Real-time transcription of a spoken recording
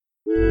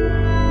Our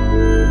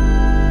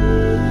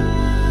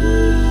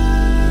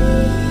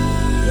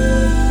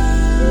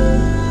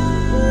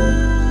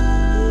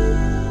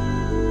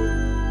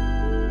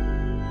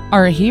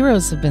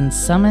heroes have been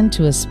summoned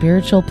to a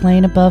spiritual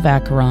plane above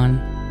Acheron,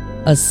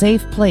 a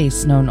safe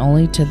place known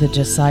only to the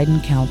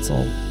Jessidon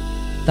Council,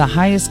 the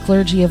highest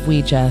clergy of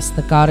Weejas,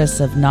 the goddess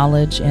of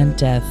knowledge and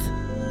death.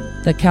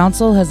 The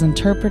council has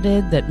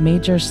interpreted that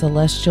major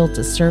celestial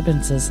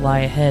disturbances lie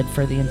ahead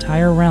for the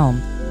entire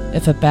realm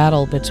if a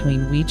battle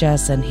between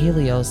Weejas and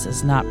Helios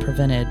is not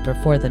prevented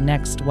before the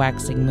next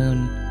waxing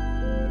moon.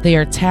 They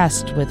are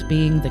tasked with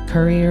being the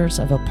couriers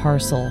of a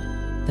parcel,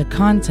 the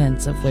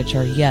contents of which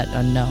are yet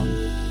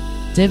unknown.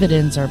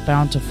 Dividends are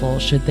bountiful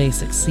should they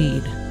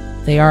succeed.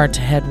 They are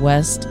to head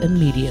west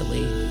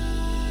immediately.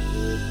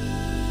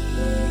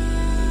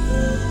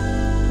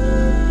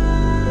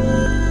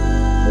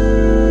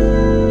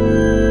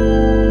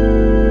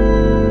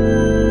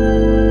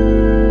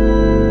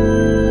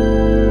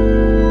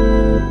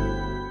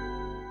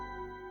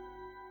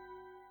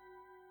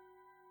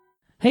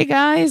 Hey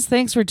guys,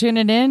 thanks for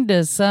tuning in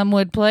to Some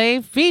Would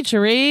Play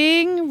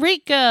featuring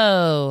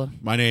Rico.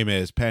 My name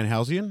is Pan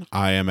Halcyon.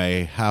 I am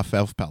a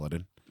half-elf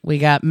paladin. We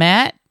got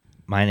Matt.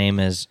 My name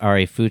is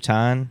Ari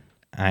Futon.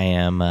 I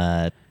am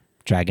a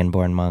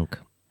dragonborn monk.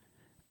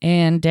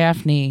 And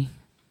Daphne.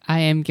 I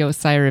am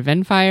Gilcyra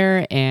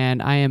Venfire,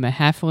 and I am a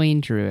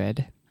halfling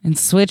druid. And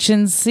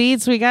switching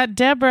seats, we got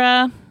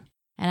Deborah.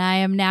 And I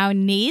am now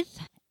Neith,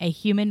 a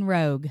human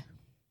rogue.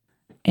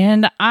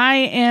 And I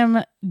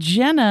am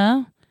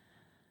Jenna,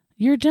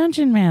 your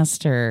dungeon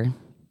master.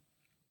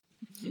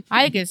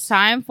 I think it's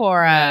time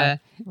for a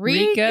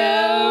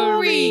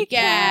Rico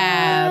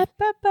recap.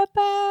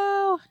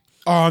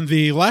 On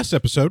the last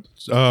episode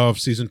of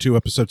Season 2,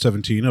 Episode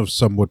 17 of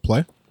Some Would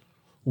Play,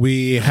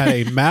 we had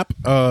a map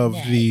of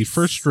the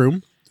first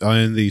room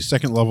in the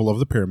second level of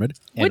the pyramid.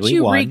 Which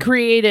you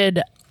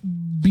recreated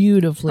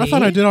beautifully. I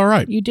thought I did all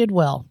right. You did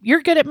well.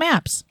 You're good at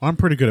maps. I'm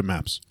pretty good at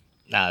maps.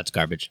 Nah, it's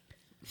garbage.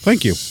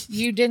 Thank you.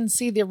 You didn't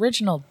see the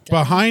original.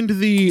 Behind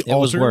the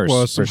altar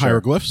was some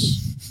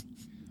hieroglyphs.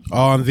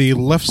 On the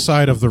left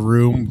side of the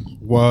room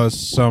was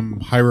some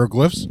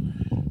hieroglyphs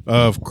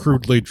of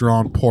crudely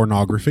drawn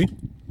pornography.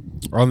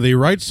 On the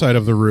right side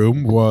of the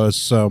room was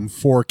some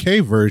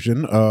 4K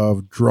version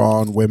of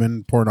drawn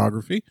women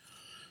pornography.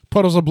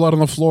 Puddles of blood on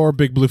the floor,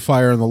 big blue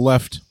fire on the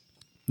left.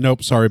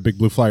 Nope, sorry, big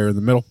blue fire in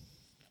the middle.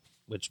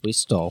 Which we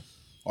stole.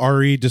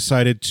 Ari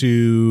decided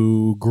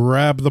to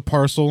grab the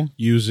parcel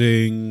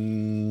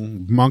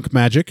using monk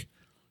magic.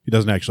 He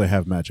doesn't actually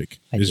have magic.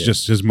 It's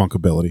just his monk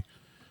ability.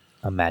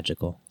 A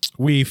magical.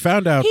 We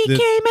found out he came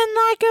in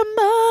like a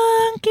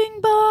monking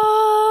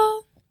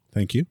ball.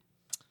 Thank you.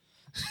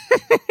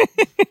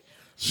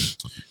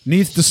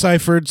 Neith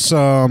deciphered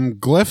some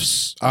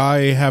glyphs.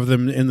 I have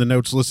them in the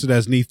notes listed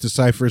as Neith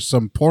deciphers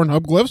some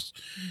Pornhub glyphs,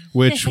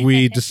 which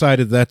we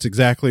decided that's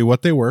exactly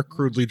what they were,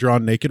 crudely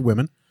drawn naked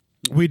women.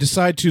 We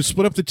decide to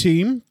split up the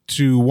team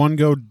to one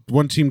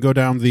team go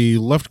down the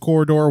left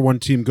corridor, one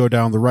team go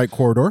down the right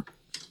corridor.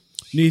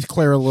 Neith,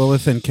 Clara,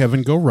 Lilith, and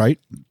Kevin go right.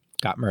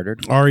 Got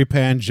murdered. Ari,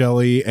 Pan,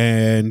 Jelly,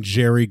 and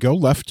Jerry go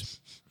left.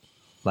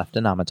 Left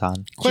an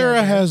automaton.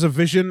 Clara has a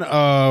vision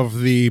of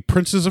the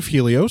Princes of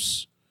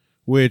Helios,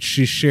 which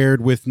she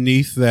shared with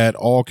Neith that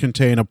all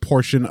contain a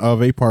portion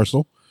of a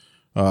parcel.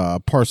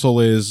 Parcel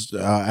is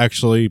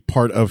actually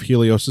part of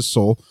Helios'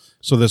 soul,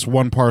 so this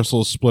one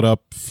parcel is split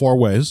up 4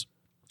 ways.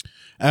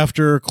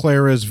 After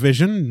Clara's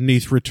vision,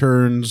 Neith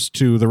returns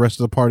to the rest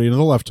of the party into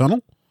the left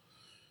tunnel.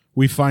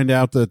 We find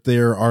out that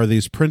there are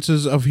these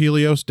princes of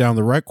Helios down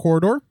the right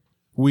corridor.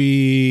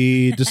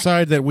 We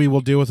decide that we will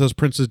deal with those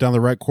princes down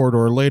the right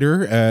corridor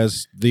later,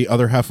 as the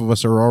other half of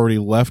us are already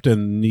left,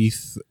 and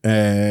Neith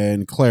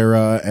and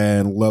Clara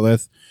and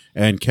Lilith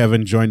and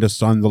Kevin joined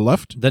us on the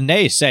left. The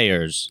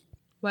naysayers.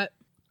 What?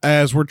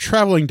 As we're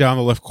traveling down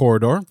the left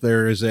corridor,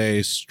 there is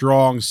a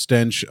strong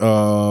stench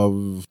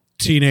of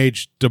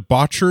teenage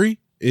debauchery,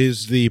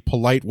 is the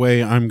polite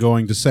way I'm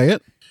going to say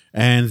it.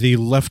 And the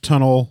left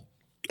tunnel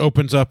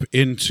opens up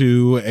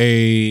into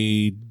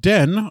a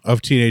den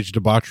of teenage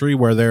debauchery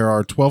where there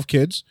are 12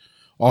 kids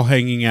all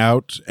hanging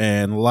out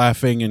and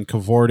laughing and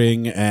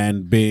cavorting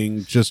and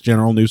being just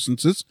general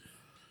nuisances.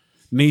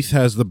 Neith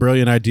has the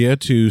brilliant idea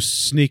to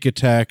sneak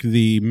attack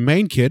the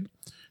main kid,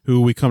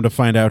 who we come to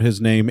find out his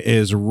name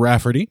is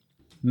Rafferty.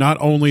 Not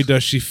only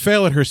does she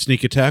fail at her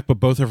sneak attack, but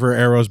both of her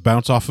arrows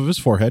bounce off of his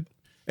forehead.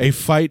 A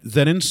fight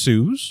then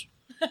ensues.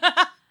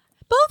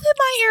 Both of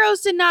my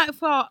arrows did not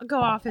go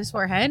off his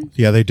forehead.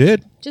 Yeah, they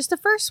did. Just the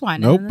first one.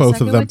 Nope, both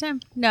of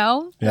them.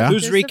 No. Yeah.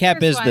 Whose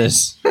recap is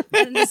this?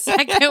 And the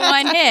second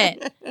one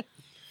hit.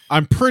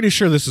 I'm pretty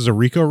sure this is a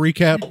Rico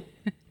recap.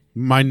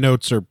 My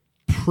notes are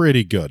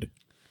pretty good.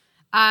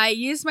 I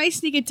used my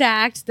sneak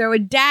attack to throw a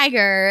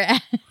dagger.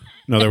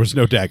 No, there was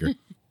no dagger.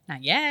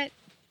 Not yet.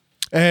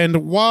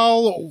 And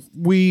while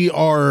we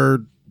are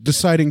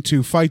deciding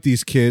to fight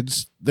these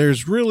kids,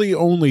 there's really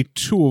only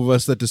 2 of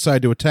us that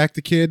decide to attack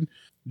the kid.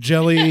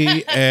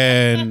 Jelly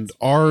and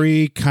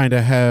Ari kind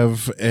of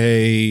have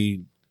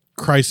a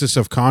crisis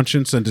of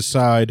conscience and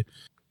decide,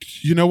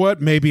 you know what,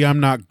 maybe I'm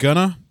not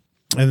gonna.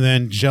 And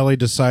then Jelly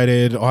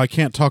decided, I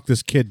can't talk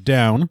this kid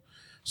down,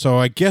 so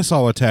I guess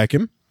I'll attack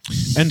him.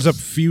 Ends up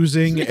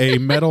fusing a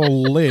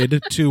metal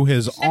lid to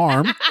his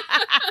arm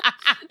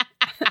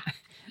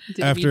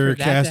after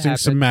casting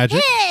some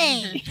magic.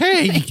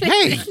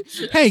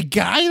 Hey,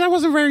 guy, that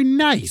wasn't very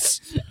nice.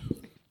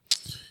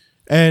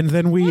 And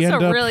then we That's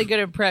end a up... really good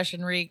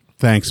impression, Reek.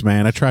 Thanks,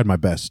 man. I tried my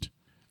best.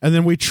 And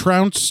then we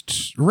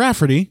trounced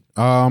Rafferty,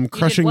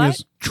 crushing what?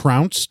 his...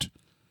 Trounced.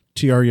 Trounced.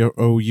 That's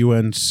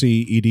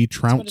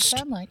what it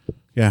sounded like.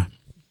 Yeah.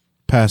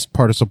 Past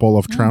participle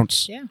of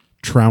trounce. Yeah.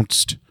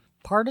 Trounced.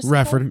 Participle?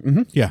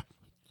 Rafferty. Yeah.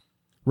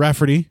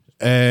 Rafferty.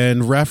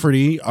 And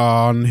Rafferty,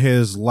 on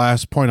his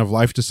last point of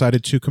life,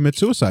 decided to commit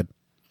suicide.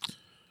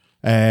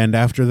 And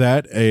after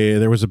that,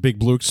 there was a big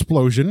blue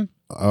explosion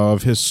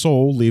of his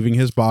soul leaving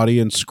his body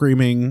and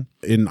screaming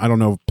in, I don't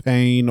know,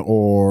 pain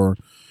or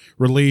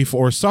relief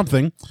or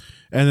something.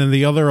 And then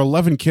the other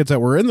 11 kids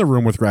that were in the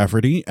room with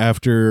Rafferty,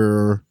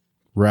 after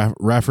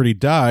Rafferty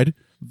died,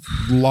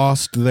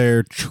 lost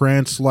their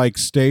trance-like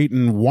state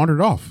and wandered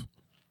off.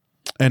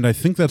 And I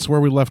think that's where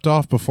we left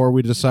off before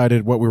we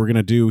decided what we were going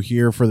to do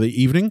here for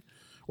the evening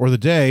or the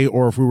day,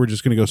 or if we were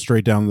just going to go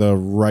straight down the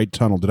right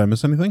tunnel. Did I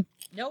miss anything?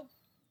 Nope.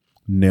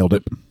 Nailed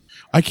it.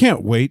 I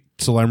can't wait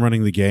till I'm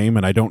running the game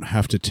and I don't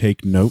have to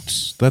take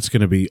notes. That's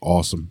going to be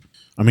awesome.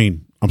 I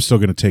mean, I'm still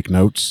going to take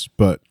notes,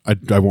 but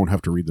I won't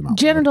have to read them out.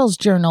 Genitals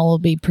Journal will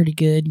be pretty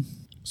good.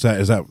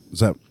 Is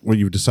that what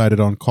you've decided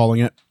on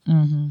calling it?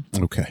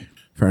 Mm-hmm. Okay,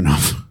 fair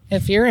enough.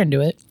 If you're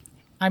into it.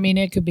 I mean,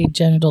 it could be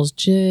Genitals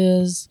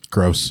Jizz.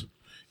 Gross.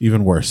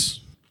 Even worse.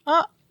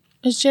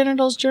 Is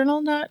Genitals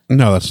Journal not?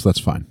 No, that's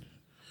fine.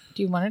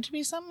 Do you want it to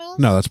be something else?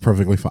 No, that's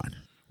perfectly fine.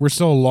 We're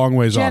still a long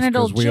ways off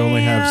Genital because we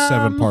only have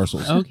 7 jam.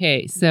 parcels.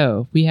 Okay,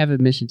 so we have a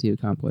mission to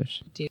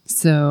accomplish.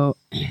 So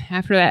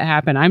after that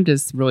happened, I'm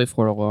just really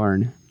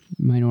forlorn.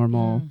 My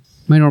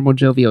normal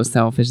jovial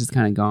self is just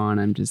kind of gone.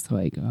 I'm just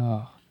like,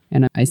 oh.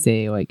 And I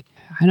say, like,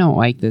 I don't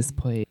like this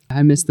place.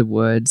 I miss the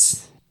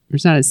woods.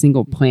 There's not a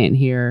single plant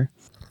here.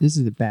 This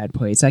is a bad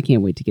place. I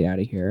can't wait to get out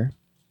of here.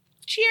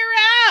 Cheer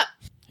up!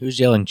 Who's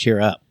yelling, cheer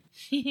up?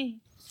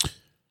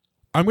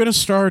 I'm going to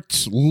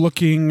start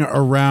looking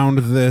around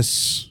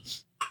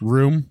this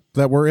room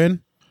that we're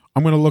in.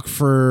 I'm going to look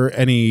for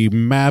any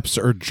maps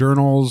or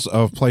journals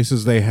of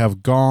places they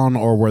have gone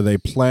or where they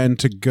plan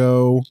to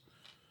go.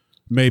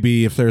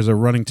 Maybe if there's a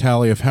running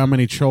tally of how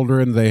many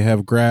children they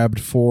have grabbed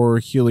for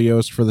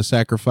Helios for the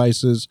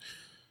sacrifices.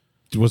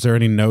 Was there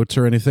any notes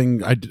or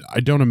anything? I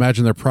don't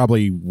imagine there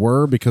probably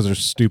were because they're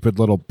stupid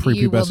little prepubescent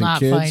You will not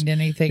kids. find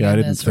anything Yeah, I in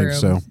didn't this think room.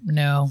 so.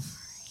 No.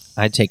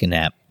 I'd take a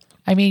nap.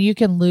 I mean, you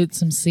can loot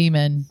some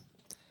semen.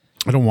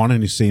 I don't want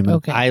any semen.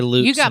 Okay. I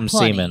loot You got some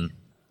plenty. semen.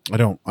 I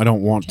don't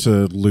want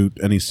to loot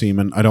any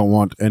semen. I don't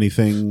want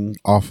anything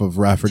off of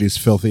Rafferty's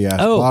filthy ass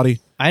body.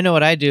 I know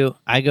what I do.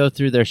 I go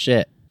through their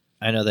shit.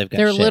 I know they've got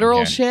Their shit in literal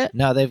here. ship?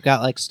 No, they've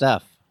got like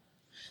stuff.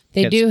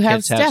 They do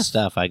have kids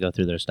stuff. I go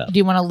through their stuff. Do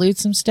you want to loot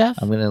some stuff?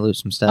 I'm gonna loot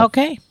some stuff.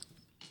 Okay.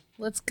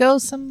 Let's do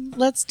some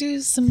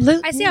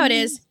loot. I see how it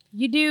is.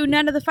 You do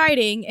none of the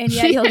fighting, and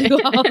yet you'll do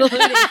all the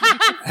looting.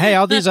 Hey,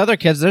 all these other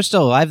kids, they're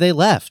still alive. They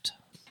left.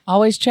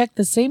 Always check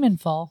the semen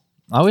fall.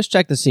 Always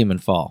check the semen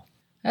fall.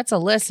 That's a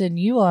lesson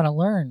you ought to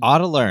learn. Ought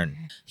to learn.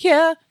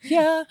 Yeah,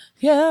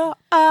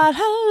 ought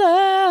to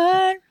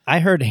learn. I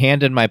heard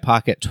hand in my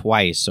pocket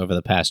twice over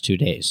the past 2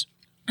 days.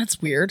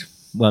 That's weird.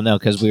 Well, no,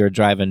 because we were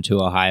driving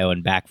to Ohio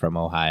and back from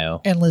Ohio.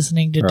 And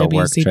listening to For a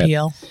work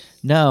WCPL.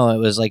 No, it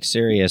was like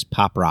Sirius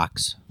Pop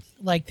Rocks.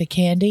 Like the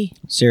candy,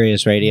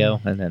 Sirius Radio,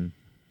 and then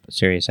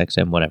Sirius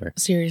XM, whatever.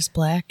 Sirius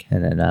Black,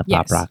 And then Yes.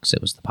 Pop Rocks.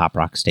 It was the Pop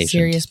Rock station.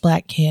 Sirius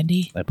Black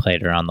candy, They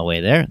played her on the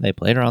way there. They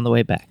played her on the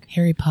way back.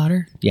 Harry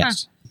Potter.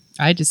 Yes.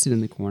 I just sit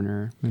in the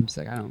corner. I'm just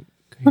like, I don't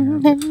care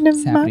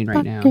what's happening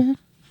right now.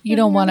 You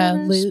don't want to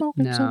loot?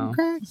 No.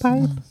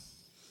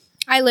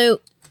 I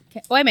loot.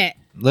 Okay, wait a minute.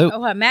 Loot.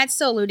 Oh, Matt's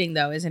still looting,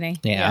 though, isn't he?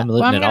 Yeah, I'm Well,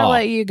 looting I'm it going to all.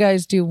 let you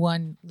guys do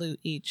one loot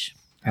each.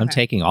 I'm Okay.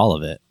 taking all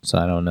of it, so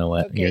I don't know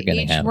what you're going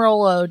to each have.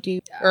 roll or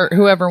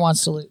whoever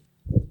wants to loot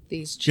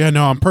these. Yeah,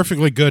 no, I'm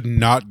perfectly good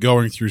not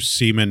going through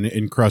semen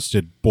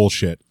encrusted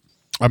bullshit.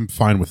 I'm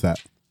fine with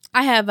that.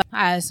 I have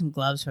some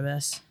gloves for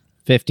this.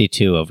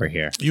 52 over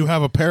here. You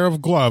have a pair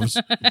of gloves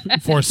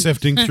for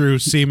sifting through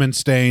semen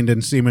stained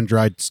and semen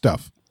dried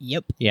stuff.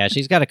 Yep. Yeah,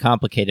 she's got a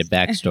complicated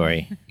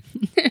backstory.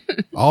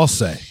 I'll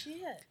say.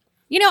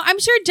 You know, I'm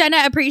sure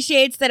Jenna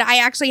appreciates that I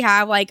actually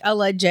have like a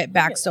legit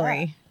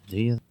backstory. Do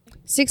you?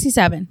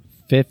 67.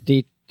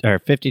 50 or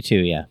 52,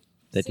 yeah.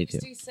 52.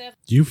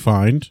 You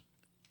find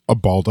a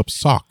balled up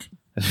sock.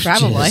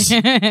 Probably.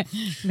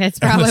 That's probably and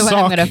the what I'm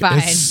sock going to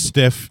find. is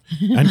stiff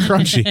and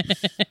crunchy.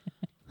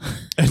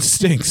 It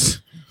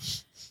stinks.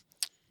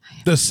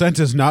 The scent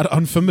is not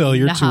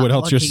unfamiliar to Not what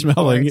else you're looking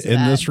smelling forward to in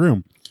that. this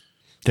room.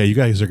 Okay, you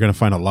guys are going to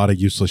find a lot of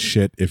useless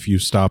shit if you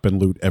stop and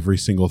loot every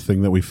single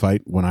thing that we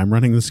fight when I'm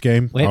running this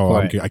game. Wait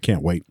for it. I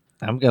can't wait.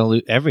 I'm going to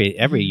loot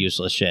every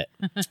useless shit.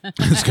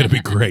 It's going to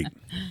be great.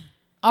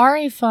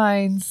 Ari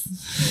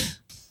finds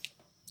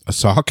A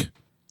sock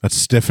that's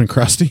stiff and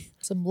crusty.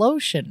 Some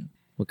lotion.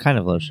 What kind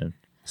of lotion?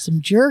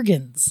 Some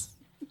Jergens.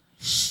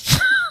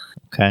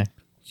 Okay.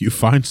 You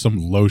find some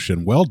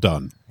lotion. Well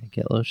done. I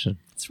get lotion.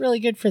 It's really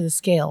good for the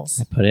scales.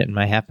 I put it in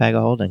my half bag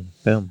of holding.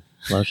 Boom.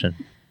 Lotion.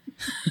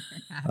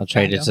 I'll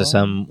trade it to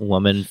some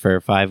woman for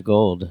 5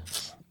 gold.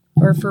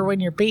 Or for when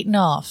you're beaten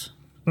off.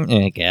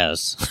 I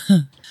guess.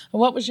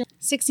 What was your...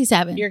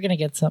 67. You're going to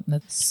get something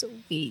that's...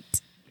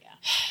 Sweet.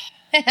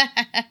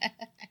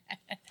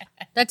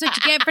 That's what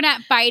you get for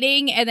not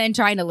fighting and then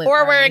trying to live. Or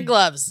right. wearing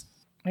gloves.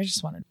 I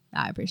just wanted...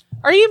 I appreciate it.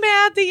 Are you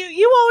mad that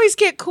you always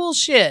get cool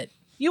shit?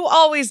 You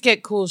always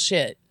get cool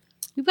shit.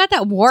 We've got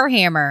that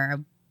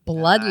Warhammer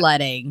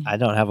bloodletting. I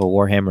don't have a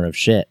warhammer of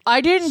shit.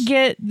 I didn't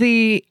get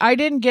the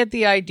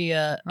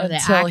idea Or the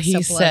until axe he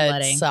of said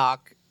bloodletting.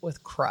 sock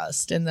with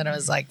crust, and then I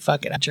was like,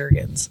 "Fuck it,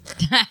 Jergens."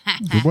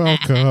 You're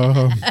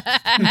welcome.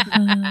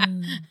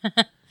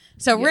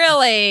 So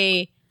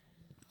really,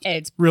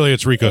 it's Really,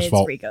 it's Rico's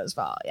fault. Rico's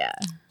fault. Yeah.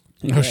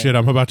 Oh shit!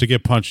 I'm about to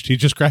get punched. He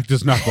just cracked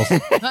his knuckles.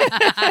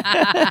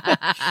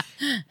 I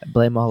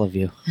blame all of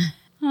you.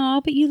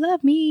 Oh, but you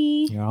love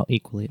me. You're all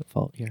equally at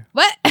fault here.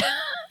 What?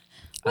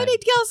 What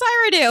did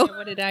Gelsira do?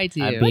 What did I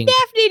do? I'm What being- did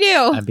Daphne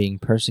do? I'm being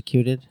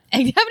persecuted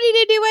Daphne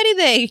didn't do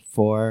anything.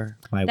 for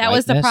my That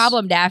was the whiteness.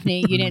 problem,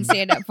 Daphne. You didn't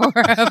stand up for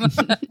him.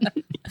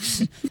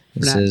 This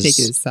We're not is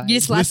taking his side. You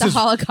just let the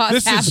Holocaust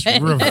This is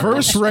happen.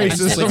 reverse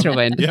racism.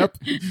 Switzerland. Yep.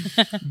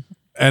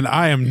 And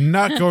I am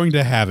not going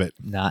to have it.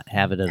 not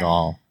have it at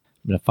all.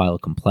 I'm going to file a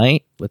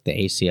complaint with the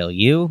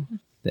ACLU,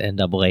 the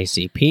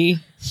NAACP.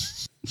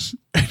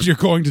 And you're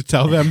going to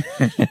tell them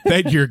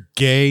that your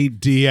gay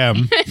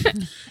DM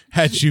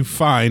had you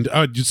find,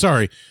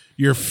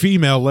 your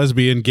female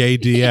lesbian gay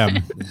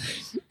DM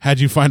had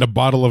you find a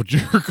bottle of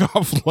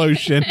jerk-off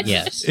lotion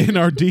Yes. in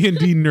our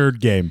D&D nerd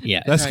game.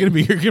 Yeah. That's going to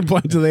be your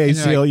complaint to the And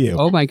they're like, ACLU.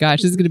 oh my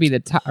gosh, this is going to be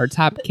our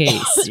top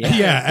case.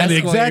 Yeah, and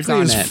Best lawyers exactly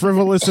on as it.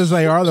 frivolous as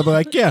they are, they'll be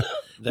like, yeah,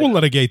 we'll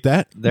litigate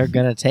that. They're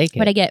going to take it.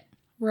 What I get?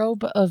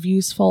 Robe of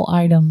useful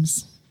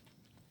items.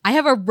 I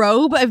have a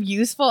robe of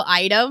useful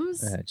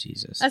items.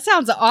 Jesus. That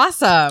sounds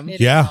awesome. It is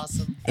Yeah.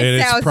 awesome. And It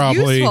it's sounds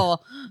probably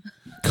useful.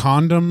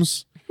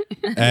 condoms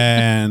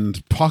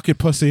and pocket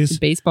pussies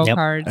Baseball Yep.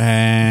 cards.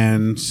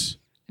 and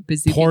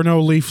bazooka.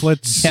 porno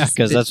leaflets. Yeah,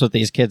 because that's what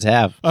these kids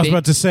have. I was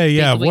about to say,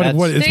 yeah. Big What?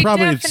 wigs. It's They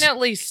probably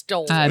definitely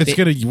stole Uh, it. it's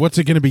gonna. What's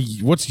it gonna be?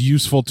 What's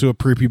useful to a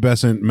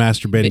prepubescent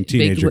masturbating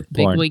teenager?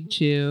 Big Porn. wig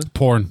chew.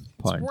 Porn.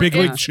 Porn. Big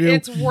It's- League Chew.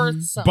 It's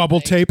worth something.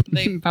 Bubble tape.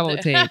 Bubble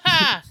tape.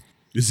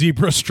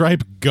 Zebra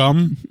stripe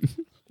gum.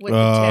 With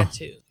the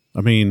tattoo.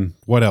 I mean,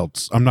 what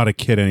else? I'm not a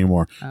kid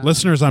anymore.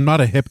 Listeners, I'm not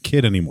a hip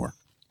kid anymore.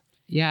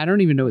 Yeah, I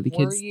don't even know what the Were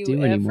kids you do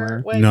ever-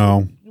 anymore. Well,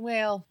 No.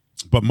 Well,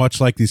 But much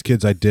like these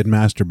kids, I did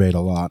masturbate a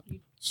lot.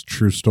 It's a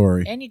true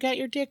story. and you got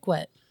your dick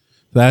wet.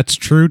 That's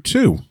true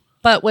too.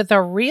 But with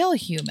a real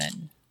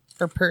human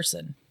or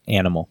person.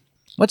 Animal.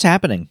 What's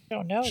happening? I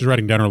don't know. She's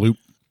writing down her loop.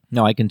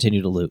 No, I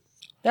continue to loot.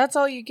 That's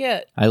all you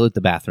get. I loot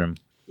the bathroom.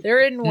 There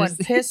isn't one.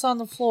 Piss on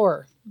the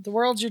floor. The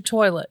world's your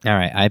toilet. All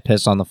right, I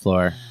piss on the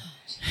floor.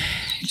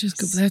 Just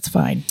go, that's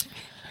fine.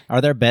 Are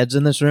there beds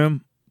in this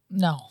room?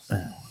 No.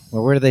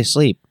 Or where do they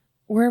sleep?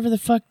 Wherever the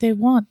fuck they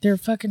want. They're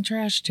fucking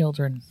trash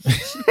children.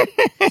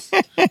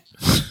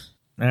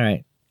 All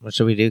right, what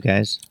should we do,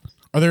 guys?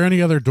 Are there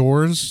any other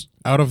doors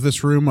out of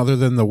this room other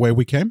than the way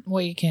we came?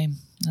 Way you came.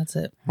 That's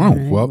it. Oh, All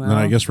right, well, then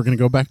I well. guess we're going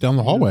to go back down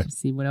the hallway.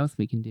 See what else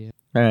we can do.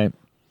 All right,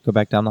 go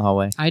back down the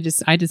hallway. I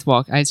just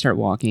walk. I start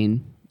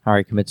walking.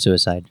 Ari, commit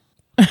suicide.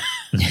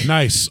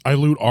 Nice. I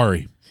loot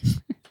Ari.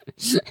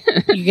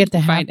 You get the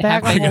half Find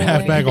bag. I get a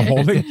half bag of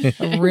holding.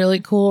 A really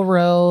cool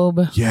robe.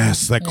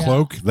 Yes, that Yeah.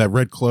 cloak, that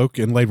red cloak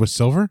inlaid with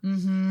silver.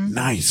 Mm-hmm.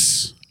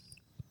 Nice.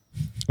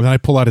 And then I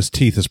pull out his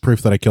teeth as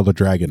proof that I killed a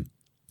dragon.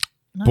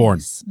 Nice. Born.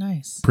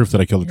 Nice. Proof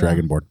that I killed a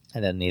dragonborn. I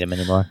didn't need him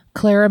anymore.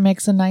 Clara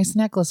makes a nice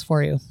necklace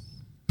for you.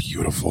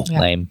 Beautiful.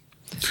 Yeah. Lame.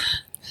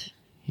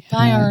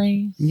 Bye,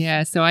 Ari.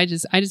 Yeah, so I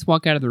just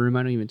walk out of the room.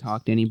 I don't even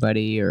talk to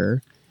anybody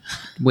or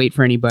wait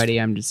for anybody.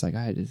 I'm just like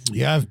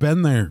Yeah, I've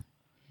been there.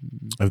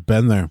 I've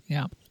been there.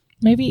 Yeah.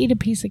 Maybe eat a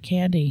piece of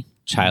candy.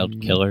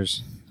 Child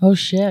killers. Oh,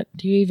 shit.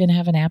 Do you even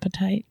have an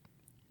appetite?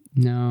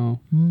 no,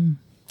 Mm.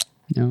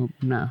 no,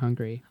 I'm not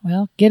hungry.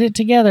 Well, get it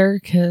together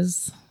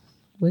because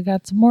we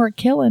got some more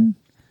killing.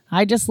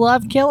 I just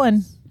love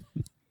killing.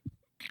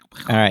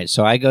 All right,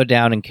 so I go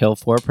down and kill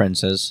 4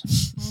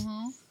 princes.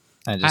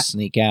 I just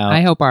sneak out, I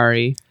help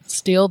Ari.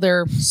 Steal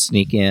their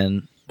sneak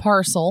in.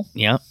 parcel.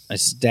 Yep. I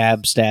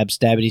stab,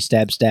 stabbity,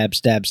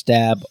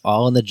 stab,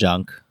 all in the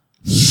junk.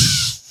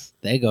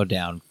 They go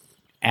down.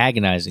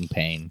 Agonizing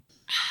pain.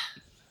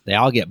 They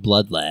all get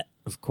bloodlet,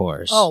 of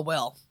course. Oh,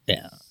 well.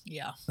 Yeah.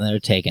 Yeah. They're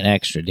taking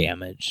extra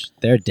damage.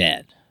 They're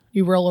dead.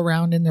 You roll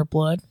around in their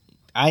blood.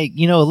 A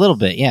little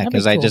bit, yeah, That'd be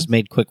because I cool. just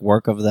made quick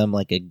work of them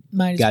like a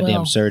Might as goddamn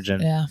well.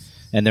 surgeon. Yeah.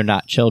 And they're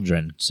not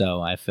children,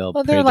 so I feel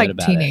Well, pretty they're good like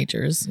about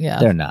teenagers. it. Yeah.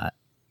 They're not.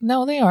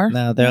 No, they are.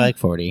 No, they're like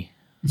 40.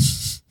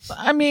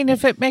 I mean,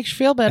 if it makes you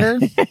feel better,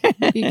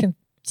 you can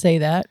say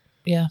that.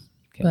 Yeah.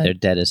 Okay, But- they're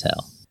dead as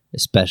hell.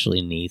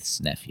 especially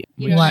Neith's nephew.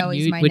 You don't know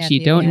he's my which nephew.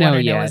 you don't You know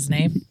wanna know yet. his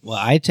name? Well,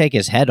 I take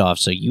his head off,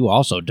 so you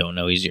also don't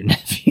know he's your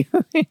nephew.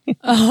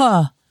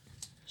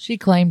 She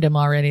claimed him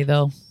already,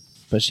 though.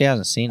 But she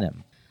hasn't seen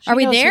him. Are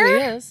we She knows who there?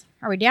 he is.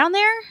 Are we down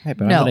there? Hey,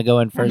 but No. I'm going to go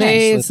in first.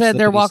 They and said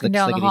they're slickety, walking slick,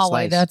 down the slickety,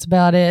 hallway. slice. That's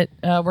about it.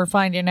 We're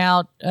finding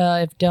out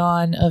if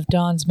Dawn of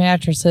Dawn's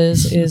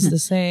mattresses is the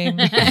same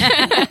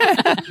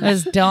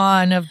as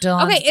Dawn of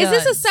Dawn's. Okay, is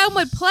this a guns. some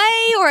would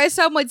play or a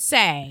some would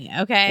say?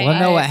 Okay. Well,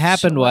 no, what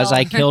happened was well-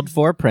 I killed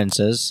 4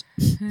 princes.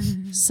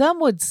 Some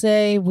would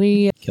say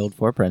we Killed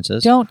 4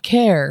 princes. don't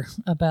care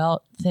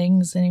about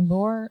things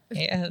anymore,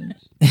 and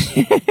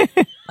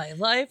my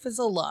life is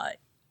a lie.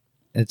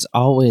 It's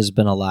always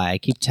been a lie. I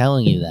keep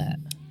telling you that.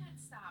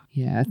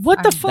 Yeah.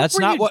 What the fuck That's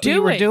were not you what doing? we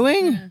were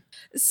doing.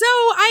 So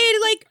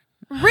I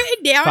had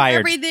written down Fired.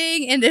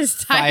 everything in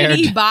this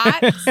tiny Fired.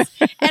 box,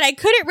 and I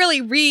couldn't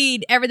really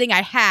read everything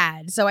I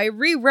had. So I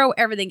rewrote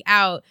everything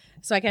out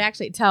so I could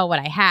actually tell what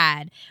I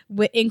had,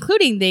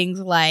 including things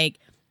like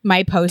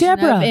my potion of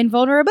Deborah,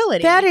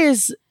 invulnerability. That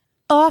is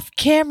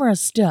off-camera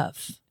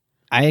stuff.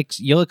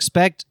 You'll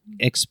expect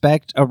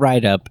a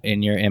write up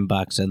in your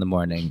inbox in the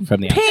morning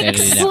from the Pink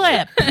Insanity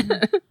Network.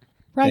 slip.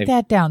 Write They've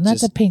that down.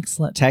 That's a just pink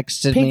slip.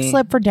 Texted Pink me.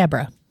 slip for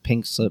Deborah.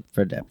 Pink slip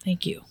for Deb.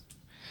 Thank you.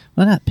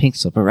 Well, not pink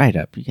slip, but write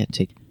up. You got to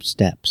take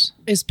steps.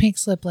 Is pink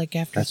slip like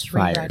after That's 3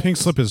 fired. write-ups? Pink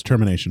slip is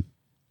termination.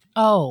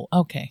 Oh,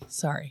 okay.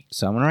 Sorry.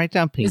 So I'm gonna write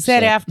down pink. Is that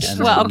slip after- and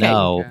well, okay.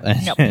 No,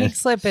 No, pink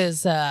slip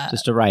is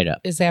just a write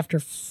up.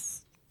 after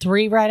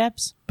 3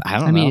 write-ups. I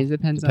don't I mean, know. it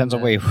depends on the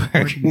where you work.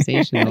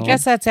 organizational I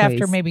guess that's after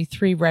place. maybe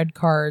 3 red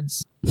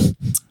cards.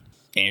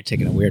 And you're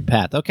taking a weird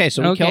path. Okay,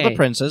 so we killed the Okay.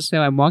 princes.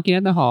 So I'm walking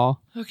in the hall.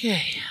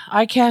 Okay.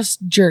 I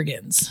cast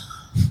Jurgens.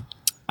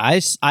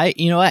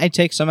 You know what? I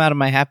take some out of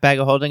my half bag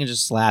of holding and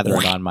just slather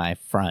it on my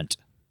front.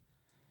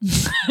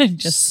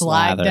 Just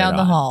slide Slather down it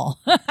the on. hall.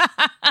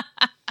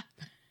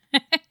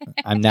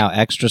 I'm now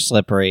extra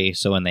slippery,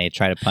 so when they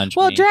try to punch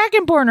Well, me,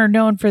 Dragonborn are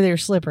known for their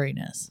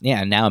slipperiness.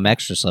 yeah, now I'm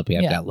extra slippy.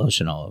 I've Yeah. got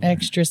lotion all over.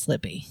 Extra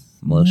slippy.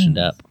 I'm lotioned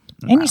up.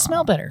 And you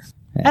smell better.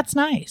 Yeah. That's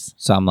nice.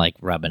 So I'm like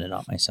rubbing it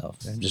on myself.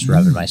 I'm just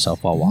rubbing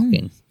myself while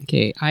walking,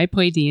 Okay, I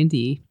play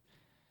D&D.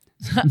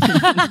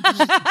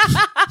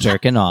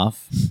 jerking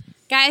off.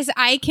 Guys,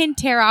 I can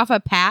tear off a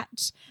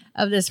patch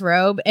of this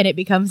robe and it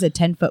becomes a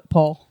 10-foot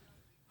pole.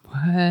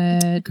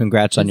 What?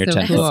 Congrats on your That's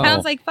so 10 cool. foot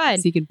Sounds like fun.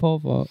 So you can pull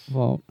vault.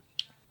 Oh,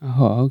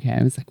 okay.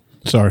 I was like,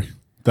 Sorry.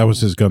 That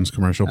was his guns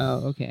commercial.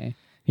 oh, okay.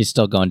 He's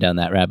still going down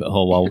that rabbit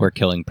hole while we're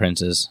killing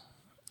princes.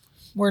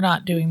 We're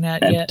not doing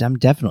that yet. I'm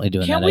definitely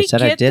doing Can that. we I said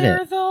get I did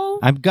there, it. though?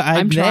 I'm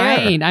I'm there.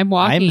 trying. I'm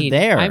walking. I'm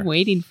there. I'm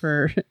waiting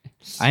for.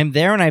 I'm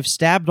there, and I've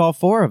stabbed all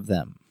 4 of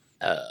them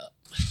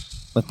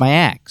with my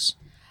axe.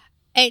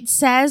 It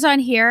says on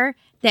here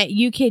that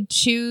you could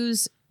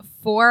choose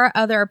 4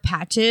 other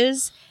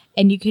patches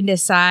and you can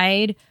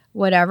decide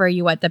whatever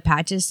you want the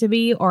patches to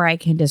be, or I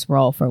can just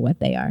roll for what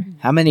they are.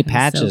 How many That's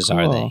patches so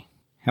are cool. they?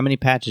 How many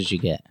patches you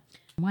get?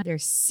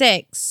 There's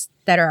 6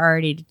 that are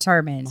already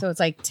determined. So it's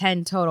like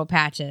 10 total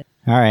patches.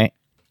 All right.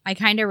 I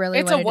kind of really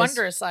It's a wanna just-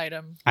 wondrous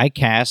item. I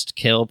cast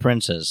kill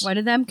princes. One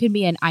of them could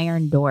be an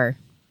iron door.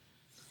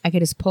 I could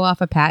just pull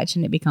off a patch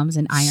and it becomes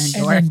an iron And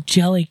door. then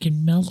jelly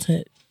can melt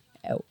it.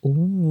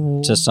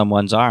 Ooh. To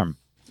someone's arm.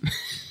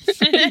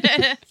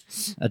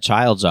 A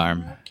child's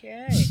arm.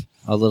 Okay.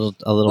 A little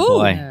Ooh,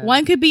 boy.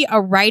 one could be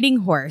a riding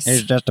horse.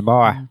 He's just a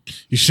boy.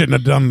 You shouldn't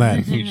have done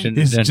that. You shouldn't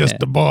He's have done just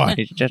that. a boy.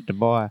 He's just a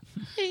boy.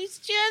 He's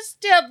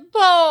just a boy.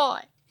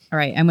 All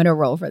right, I'm going to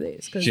roll for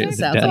these because Shouldn't this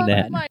have sounds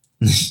done like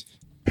that.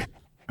 fun.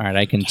 All right,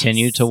 I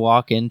continue to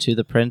walk into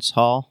the Prince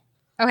Hall.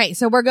 Okay,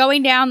 so we're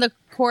going down the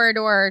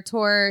corridor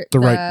toward The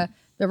right.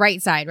 the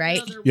right side,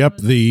 right? Yep.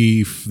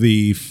 The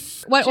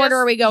What order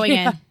are we going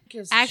in?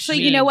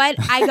 Actually, you know what?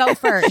 I go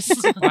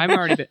first. Well,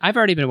 I've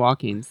already been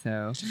walking,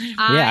 so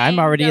Yeah, I'm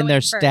already in going there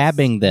first.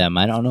 stabbing them.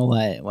 I don't know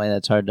why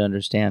that's hard to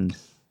understand.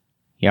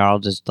 You're all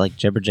just like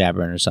jibber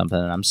jabbering or something,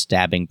 and I'm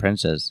stabbing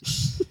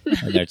princes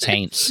with their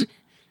taints,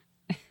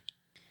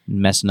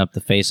 messing up the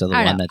face of the I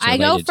one don't know. that's I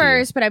related go to you.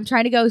 first, but I'm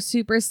trying to go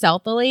super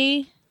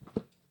stealthily.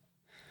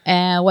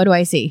 And what do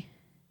I see?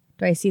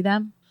 Do I see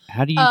them?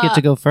 How do you get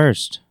to go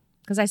first?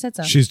 Because I said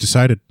so. she's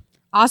decided.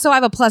 Also, I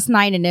have a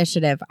 +9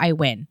 initiative. I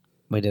win.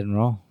 We didn't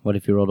roll. What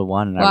if you rolled a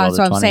 1 and I Well, rolled that's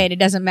a what 20? I'm saying. It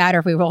doesn't matter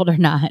if we rolled or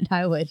not.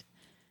 I would.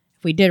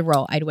 If we did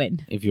roll, I'd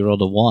win. If you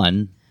rolled a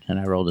 1 and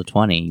I rolled a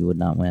 20, you would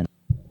not win.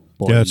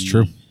 Boy. Yeah, that's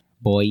true.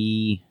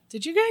 Boy.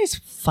 Did you guys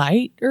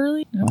fight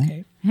early?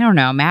 Okay. I don't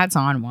know. Matt's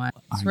on one.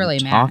 It's are really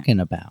you Matt. talking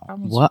about?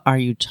 What are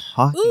you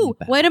talking Ooh,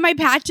 about? one of my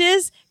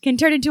patches can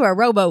turn into a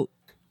rowboat.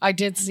 I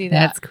did see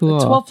that. That's cool.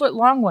 The 12-foot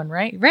long one,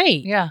 right?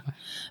 Right. Yeah.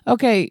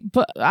 Okay,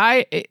 but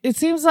it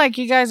seems like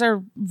you guys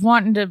are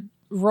wanting to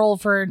roll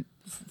for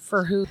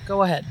who?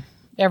 Go ahead.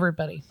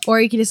 Everybody.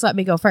 Or you can just let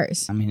me go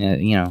first. I mean,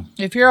 you know.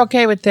 If you're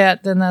okay with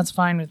that, then that's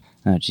fine with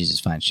Oh, Jesus,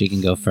 fine. She can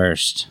go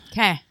first.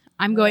 Okay.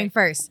 I'm going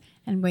first.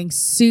 I'm going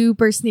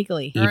super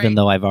sneakily. All Even right.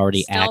 though I've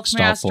already Stealth axed all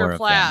 4 Master of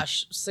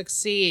Flash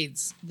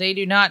succeeds. They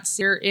do not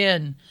see her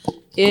in.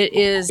 It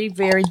is a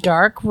very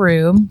dark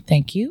room.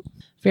 Thank you.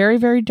 very,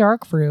 very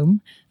dark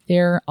room.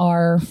 There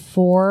are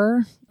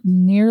 4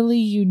 nearly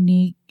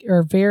unique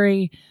or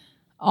very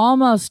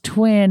almost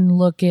twin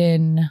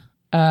looking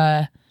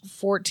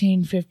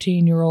 14,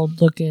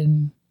 15-year-old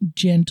looking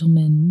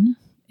gentlemen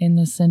in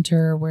the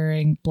center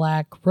wearing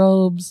black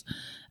robes.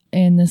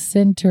 In the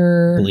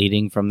center,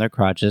 Bleeding from their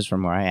crotches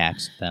from where I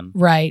asked them.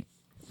 right.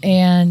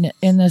 And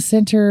in the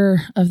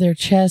center of their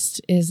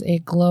chest is a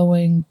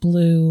glowing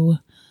blue.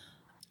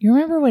 You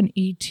remember when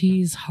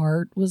E.T.'s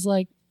heart was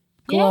like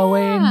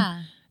glowing?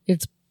 Yeah.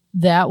 It's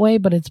that way,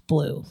 but it's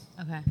blue.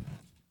 Okay.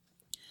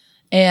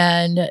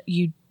 And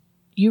you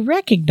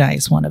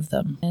recognize one of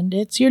them, and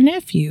it's your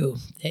nephew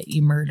that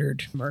you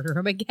murdered. Murder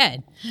him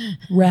again.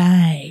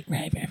 Right.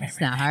 It's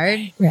not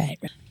hard. Right.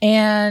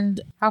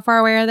 And How far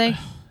away are they?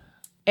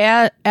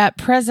 at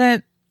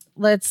present,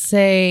 let's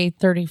say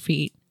 30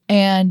 feet.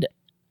 And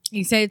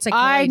You say it's like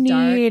I really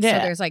dark, need so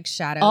there's like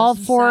shadows. all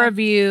and 4 stuff. of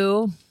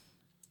you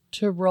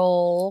to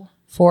roll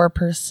for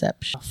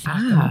perception. Fuck,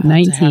 I'm about to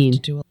 19. have to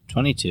do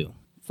 22.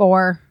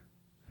 4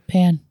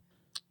 Pan.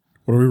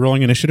 What are we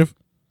rolling initiative?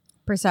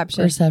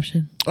 perception.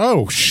 Perception.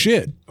 Oh,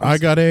 shit. I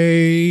got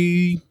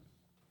I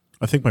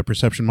think my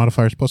perception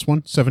modifier is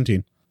 +1.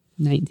 17.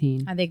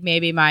 19. I think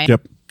maybe my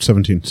Yep.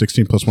 17.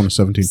 16 plus 1 is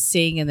 17.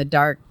 seeing in the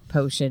dark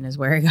potion is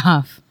wearing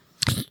off.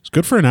 It's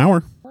good for an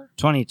hour.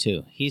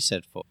 22. He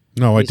said 4.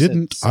 No, I He said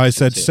didn't. I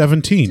said 62.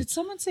 17. Did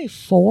someone say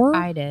 4?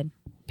 I did.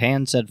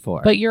 Pan said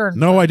 4. But you're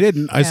No, I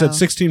didn't. I No. said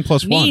 16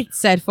 plus 1. Neith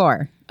said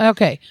 4.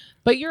 okay.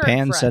 But you're in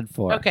Pan front. said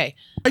 4. Okay.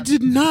 I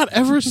did not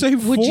ever say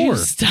 4. Would you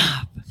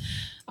stop?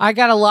 I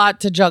got a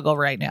lot to juggle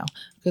right now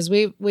because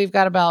we've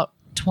got about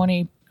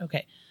 20.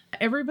 Okay,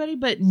 everybody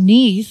but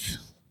Neith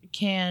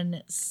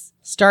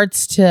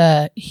starts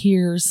to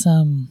hear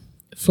some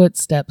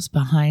footsteps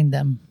behind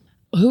them.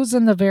 Who's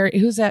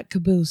at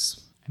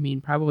caboose? I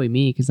mean, probably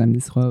me because I'm the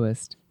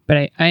slowest.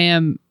 But I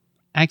am.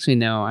 Actually,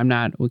 no, I'm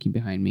not looking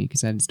behind me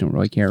because I just don't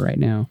really care right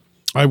now.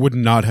 I would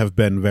not have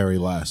been very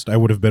last. I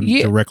would have been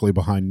Yeah. directly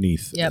behind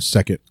Neith. Yep.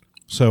 Second.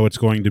 So it's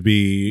going to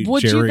be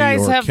Would Jerry you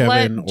guys or have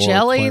Kevin let or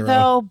Jelly Clara.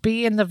 though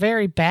be in the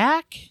very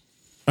back?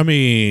 I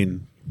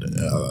mean,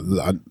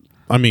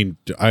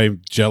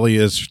 Jelly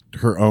is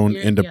her own Yeah,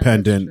 yeah,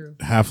 independent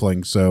that's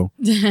halfling, so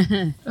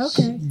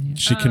Okay.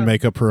 she can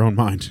make up her own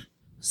mind.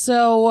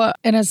 So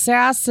an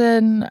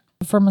assassin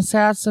from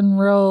Assassin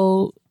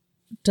Row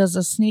does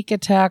a sneak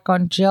attack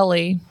on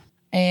Jelly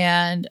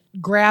and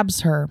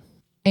grabs her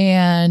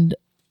and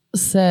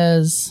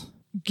says,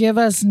 "Give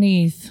us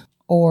Neith,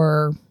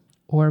 or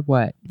Or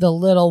what? the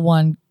little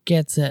one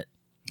gets it."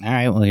 All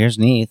right, well, here's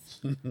Neith.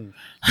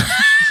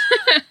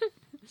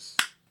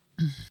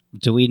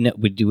 Do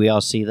we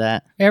all see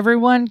that?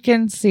 Everyone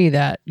can see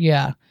that.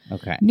 Yeah.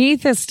 Okay.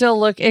 Neith is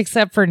still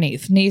except for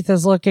Neith. Neith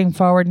is looking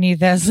forward. Neith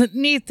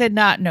did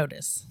not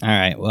notice. All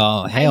right,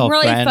 well, hail, I'm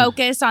really friend.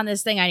 focused on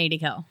this thing I need to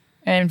kill.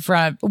 In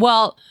front.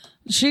 Well,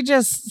 she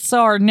just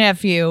saw her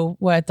nephew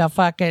with the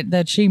fucking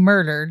that she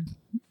murdered,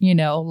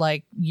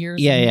 like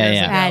years Yeah, and yeah, years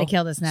yeah. ago. I had to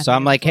kill this nephew. So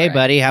I'm like, hey, before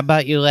I- buddy, how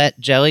about you let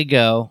Jelly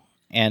go,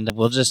 and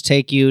we'll just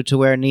take you to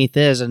where Neith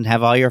is and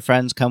have all your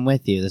friends come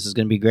with you. This is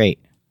going to be great.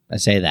 I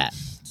say that.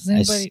 Does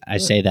anybody, I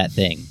say that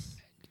thing.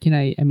 Can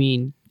I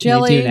do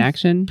Jelly, an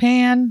action?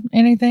 Pan,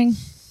 anything?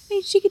 I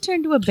mean, she could turn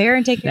into a bear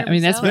and take care of I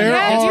mean, that's herself. what, There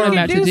that's what I'm are-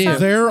 about to do.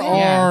 There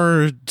Yeah.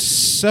 are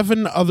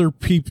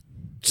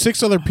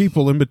 6 other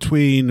people in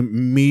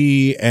between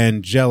me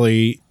and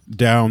Jelly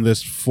down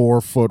this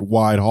 4-foot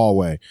wide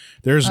hallway.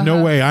 There's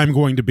no way I'm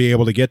going to be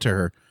able to get to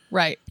her.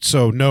 Right.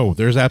 So no,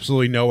 there's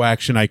absolutely no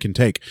action I can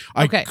take.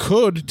 Okay. I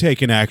could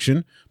take an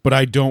action, but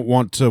I don't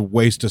want to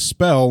waste a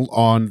spell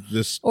on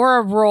this. Or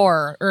a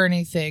roar or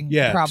anything.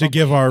 Yeah, probably. to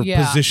give our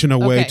Yeah. position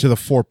away Okay. to the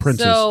 4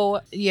 princes.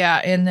 So,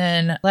 yeah, and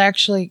then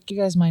actually, do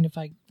you guys mind if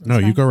I. No,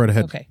 you go right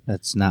ahead. Okay.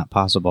 That's not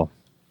possible.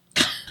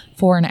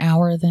 For an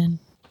hour then.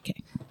 Okay.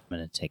 I'm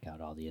going to take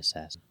out all the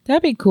assassins.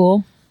 That'd be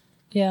cool.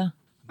 Yeah.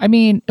 I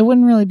mean, it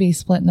wouldn't really be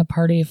splitting the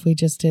party if we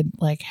just did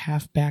like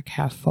half back,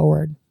 half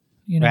forward.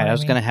 You know Right, what I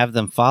was going to have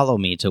them follow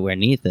me to where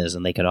Neith is,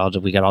 and we could all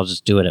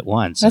just do it at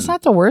once. That's and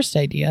not the worst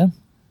idea.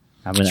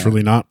 I'm It's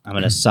really not.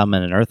 going to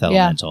summon an earth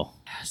elemental.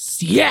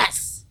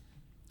 Yes.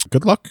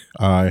 Good luck.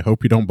 I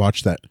hope you don't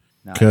botch that.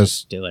 No, I 'Cause-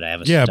 just do it. I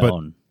have a Yeah,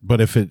 stone.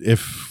 but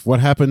if what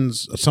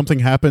happens, something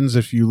happens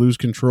if you lose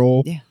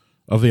control Yeah.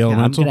 of the Yeah, I'm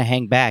elemental, going to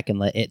hang back and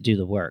let it do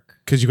the work.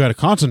 because you got to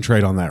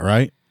concentrate on that,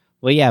 right?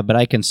 Well, yeah, but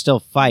I can still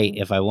fight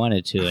if I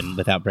wanted to, and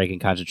without breaking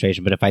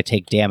concentration. But if I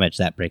take damage,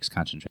 that breaks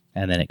concentration,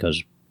 and then it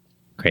goes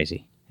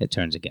crazy. It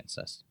turns against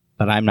us.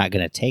 But I'm not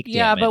going to take damage.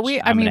 Yeah, but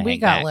we I'm gonna we hang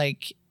got back.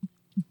 like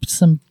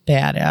some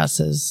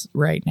badasses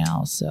right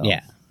now, so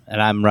Yeah, and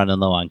I'm running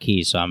low on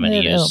keys, so I'm going to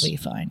it'll use be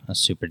fine. a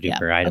super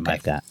duper Yeah, item okay.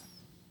 I've got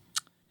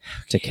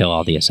to kill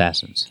all the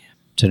assassins.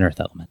 It's an earth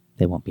element.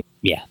 They won't be.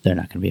 Yeah, they're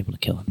not going to be able to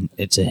kill him.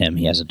 It's a him.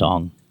 He has a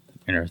dong,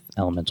 an earth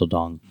elemental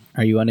dong.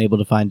 Are you unable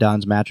to find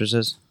Don's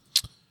mattresses?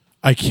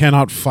 I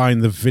cannot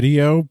find the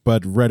video,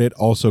 but Reddit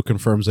also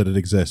confirms that it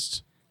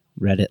exists.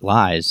 Reddit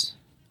lies.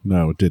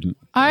 No, it didn't.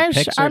 I'm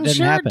Pixar didn't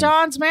sure happen.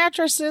 Dawn's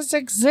mattresses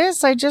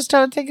exist. I just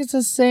don't think it's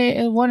the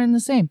same one and the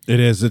same. It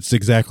is. It's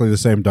exactly the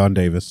same Don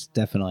Davis.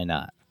 Definitely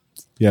not.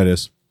 Yeah, it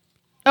is.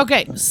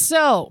 Okay,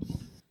 so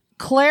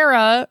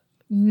Clara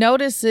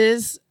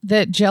notices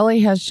that Jelly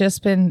has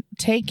just been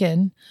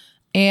taken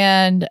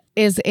and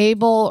is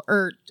able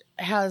or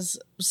has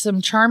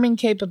some charming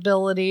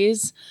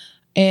capabilities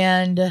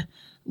and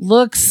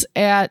looks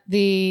at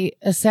the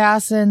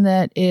assassin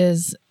that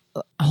is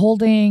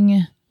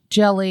holding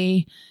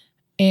Jelly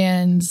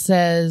and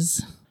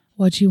says,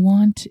 "What you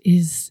want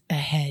is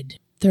ahead.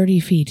 30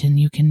 feet and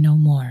you can no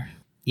more."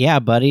 Yeah,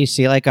 buddy.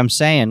 See, like I'm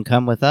saying,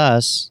 come with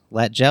us.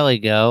 Let Jelly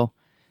go.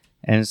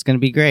 And it's going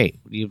to be great.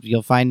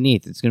 You'll find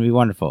Neith. It's going to be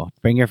wonderful.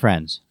 Bring your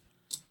friends.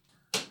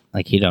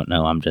 Like, you don't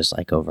know. I'm just,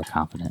 like,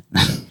 overconfident.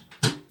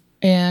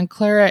 And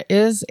Clara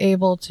is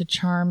able to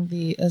charm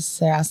the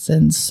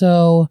assassin.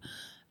 So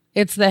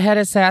it's the head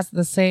assassin,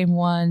 the same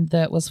one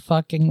that was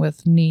fucking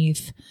with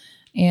Neith.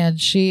 And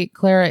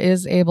Clara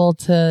is able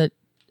to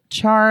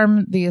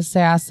charm the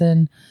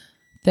assassin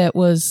that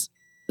was,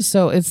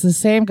 so it's the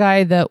same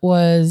guy that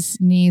was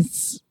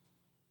Neith's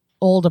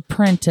old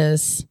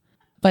apprentice,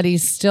 but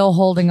he's still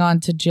holding on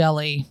to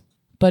Jelly.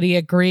 But he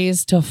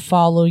agrees to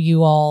follow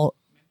you all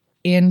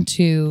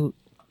into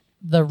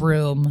the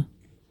room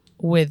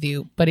with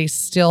you, but he's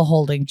still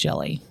holding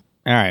Jelly.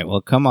 All right, well,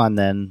 come on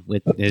then.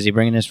 Is he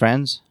bringing his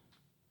friends?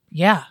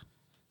 Yeah.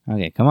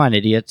 Okay, come on,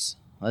 idiots.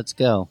 Let's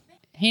go.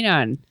 Hang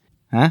on.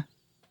 Huh?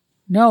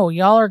 No,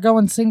 y'all are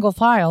going single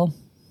file.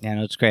 Yeah,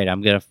 no, it's great.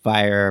 I'm going to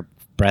fire a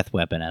breath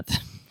weapon at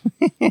them.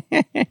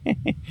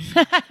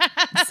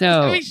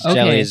 So,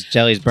 okay.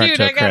 Jelly's burnt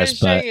to a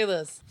crisp, but you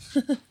this.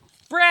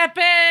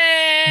 Preppin'!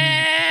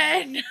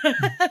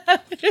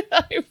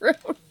 I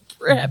wrote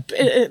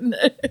preppin'.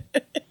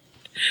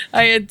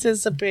 I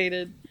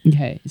anticipated.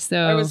 Okay, so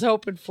I was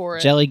hoping for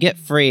it. Jelly, get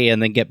free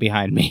and then get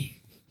behind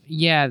me.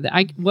 yeah,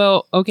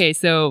 okay,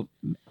 so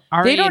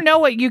They don't know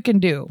what you can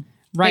do.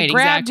 right, They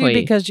grabbed exactly,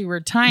 you because you were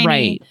tiny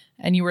Right.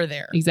 and you were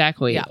there.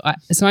 exactly. Yeah.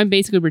 So I'm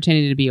basically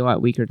pretending to be a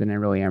lot weaker than I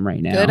really am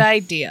right now. Good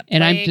idea.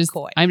 And Play it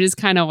coy. I'm just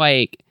kind of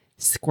like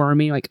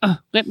squirming, like, oh,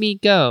 let me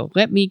go.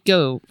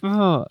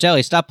 Oh.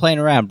 Jelly, stop playing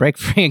around. Break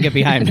free and get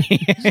behind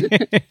me.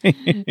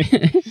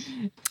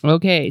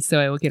 Okay, so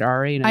I look at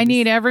Ari and I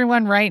need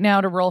everyone right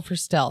now to roll for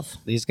stealth.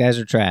 These guys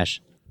are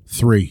trash.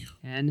 3.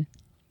 10.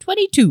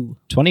 22.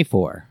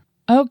 24.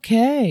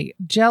 Okay.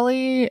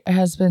 Jelly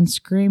has been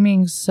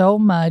screaming so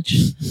much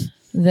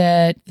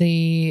that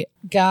the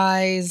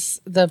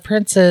guys, the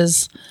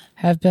princes,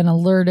 have been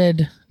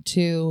alerted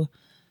to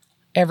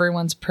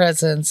everyone's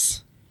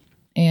presence.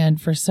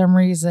 And for some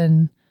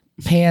reason,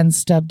 Pan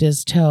stubbed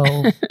his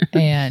toe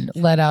and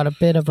let out a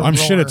bit of a I'm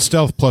roar. shit at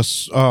stealth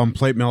plus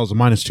plate mail is a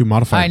 -2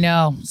 modifier. I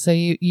know. So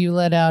you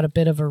let out a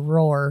bit of a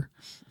roar,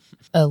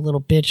 a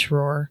little bitch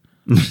roar.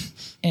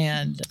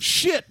 And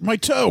Shit, my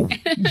toe.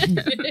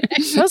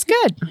 that's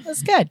good.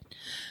 That's good.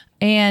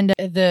 And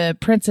the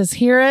princes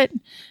hear it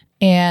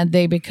and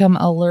they become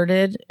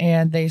alerted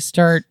and they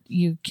start,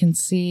 you can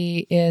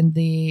see in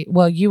the,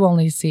 well, you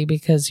only see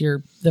because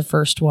you're the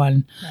first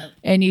one. Right.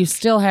 And you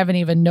still haven't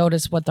even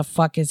noticed what the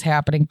fuck is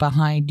happening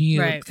behind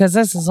you. Right. Because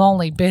this has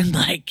only been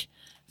like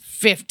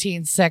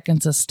 15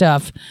 seconds of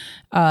stuff.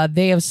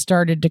 They have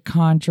started to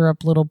conjure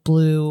up little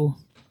blue,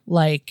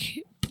 like,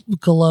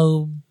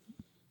 glow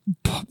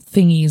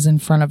thingies in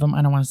front of them.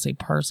 I don't want to say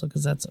parcel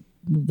because that's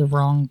the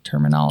wrong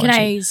terminology. Can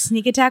I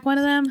sneak attack one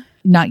of them?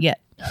 Not yet.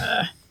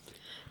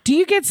 Do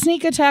you get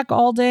sneak attack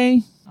all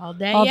day? All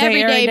day,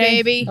 every day,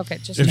 baby. Okay,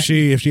 just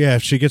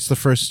If she gets the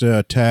first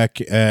attack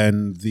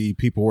and the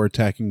people we're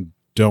attacking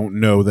don't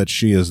know that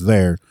she is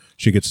there,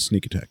 she gets a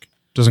sneak attack.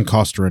 Doesn't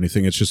cost her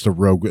anything. It's just a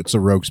rogue. It's a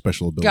rogue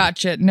special ability.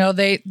 Gotcha. No,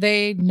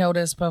 they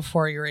notice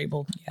before you're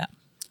able. Yeah.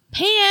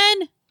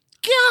 Pan.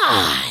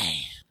 God.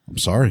 I'm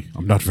sorry.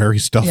 I'm not very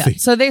Yeah. stealthy.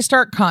 So they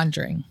start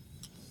conjuring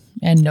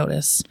and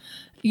notice.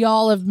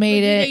 Y'all have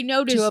made it They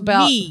notice to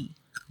about me.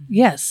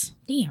 Yes.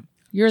 Damn.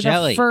 You're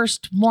Jelly, the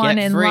first one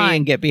get in free line.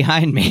 and get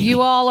behind me. You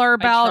all are I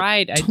about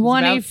tried. I was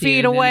 20 about to,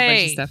 feet and then a bunch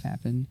away. of stuff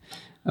happened.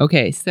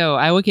 Okay, so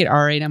I look at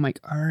Ari and I'm like,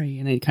 Ari,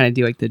 and I kind of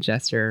do like the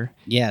gesture.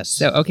 Yes.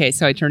 So, okay,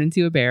 so I turn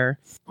into a bear.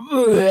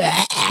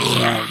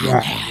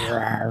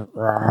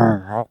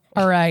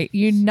 All right.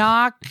 You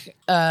knock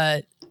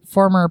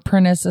former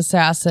apprentice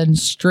assassin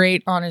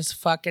straight on his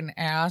fucking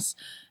ass,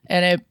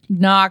 and it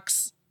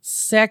knocks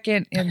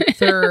second and Like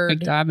third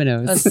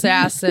dominoes.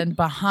 assassin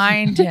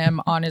behind him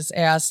on his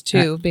ass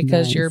too,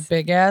 because Nice. you're a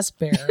big ass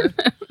bear.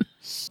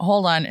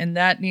 Hold on, and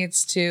that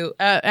needs to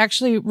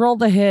actually roll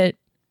the hit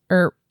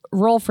or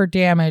roll for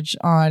damage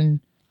on.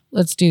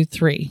 Let's do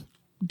 3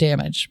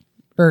 damage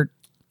or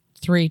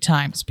 3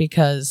 times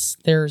because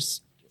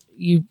there's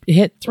you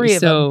hit 3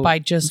 of them by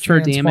just for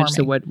damage.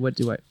 So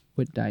transforming.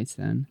 what dice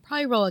then?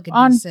 Probably roll like a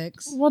On-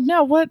 d6. Well,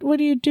 no. What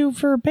do you do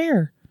for a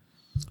bear?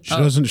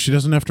 She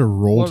doesn't have to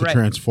roll Well, to right.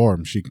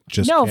 transform. She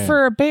just No, can.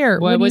 for a bear.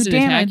 Well, I when you wasn't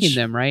damage, attacking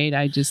them, right?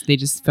 They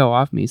just fell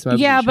off me. So I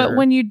yeah, wasn't but sure.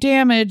 when you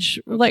damage,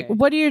 like, Okay.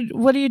 what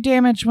do you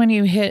damage when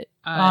you hit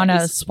on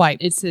a swipe?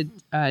 It's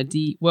a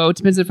D. Well, it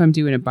depends if I'm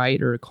doing a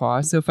bite or a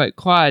claw. So if I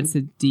claw, it's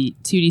a D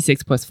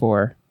 2d6 plus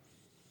 4.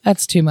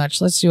 That's too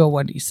much. Let's do a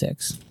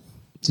 1d6.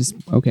 Just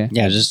okay.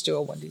 Yeah, just Do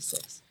a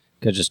 1d6.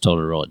 could just told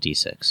her to roll a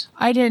d6.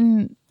 I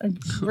didn't.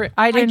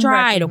 I didn't.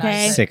 tried, recognize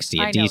okay? it. 60,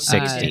 a I know, D60.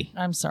 I did.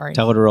 I'm sorry.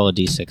 Tell her to roll a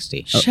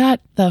d60. Shut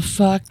the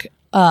fuck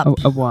up. Oh,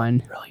 a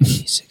 1. Roll your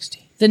d60.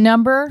 The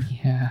number.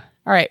 Yeah.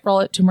 All right, roll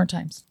it 2 more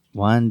times.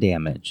 1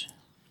 damage.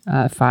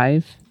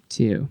 5,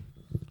 2.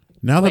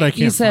 Now that I You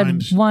can't said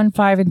find 1,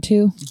 5, and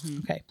 2.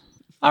 Okay.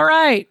 All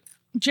right.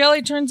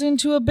 Jelly turns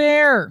into a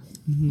bear.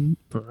 She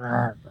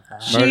Murders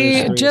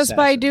 3 just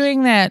by assassins.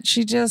 doing that,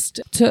 she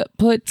just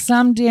put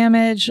some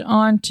damage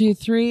onto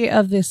 3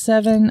 of the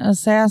 7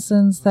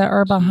 assassins that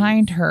are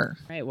behind her.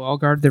 All right. Well, I'll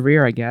guard the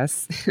rear, I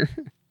guess.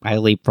 I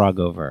leapfrog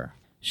over her.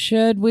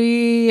 Should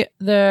we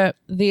the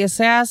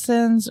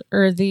assassins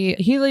or the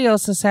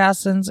Helios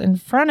assassins in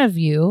front of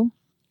you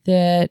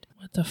that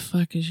what the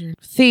fuck is your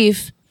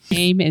thief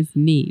Name is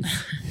Neve.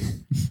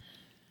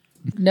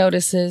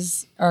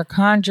 notices are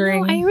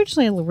conjuring I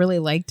originally really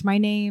liked my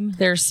name.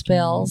 their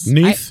spells?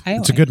 Neath. I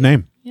It's a good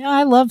name. Yeah,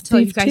 I love So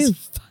you thief guys too.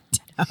 fucked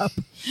it up.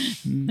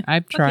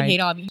 I've I tried. hate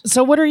all of you.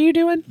 So what are you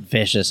doing?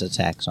 Vicious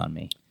attacks on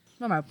me.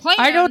 What am I playing?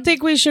 I don't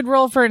think we should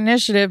roll for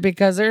initiative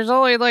because there's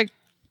only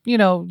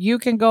you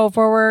can go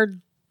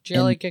forward,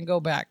 Jelly can go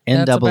back.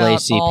 That's about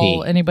NAACP.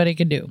 all anybody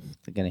can do.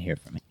 They're going to hear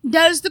from me.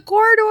 Does the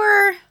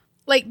corridor,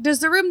 does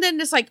the room then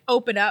just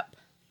open up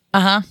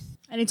Uh-huh.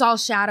 and it's all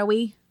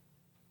shadowy?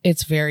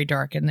 It's very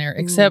dark in there,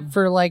 except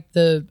for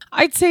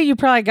I'd say you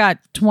probably got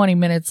 20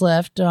 minutes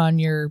left on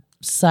your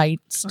sight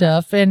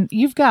stuff, and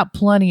you've got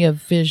plenty of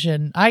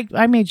vision.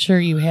 I made sure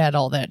you had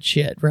all that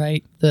shit,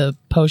 right? The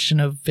potion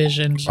of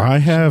vision. I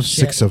have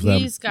Shit. 6 of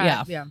them. He's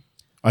got, Yeah.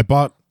 I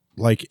bought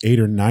 8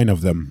 or 9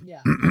 of them.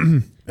 Yeah.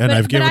 And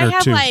I've given but her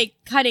I have 2.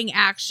 cutting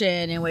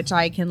action in which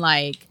I can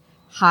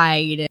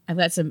hide. I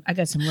got some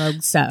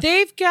rogue stuff.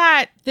 They've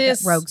got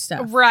this rogue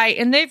stuff. right?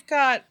 And they've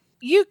got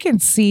you can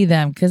see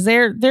them because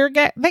they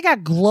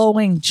got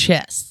glowing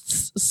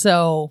chests,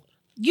 so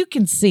you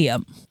can see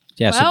them.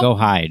 Yeah, so Well- go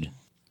hide.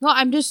 No,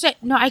 I'm just saying.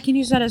 No, I can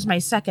use that as my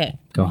second.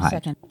 Go my hide.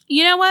 Second.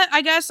 You know what?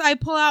 I guess I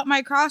pull out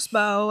my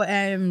crossbow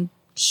and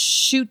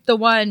shoot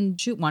one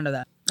of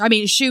them. I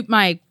mean, shoot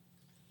my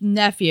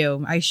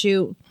nephew. I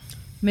shoot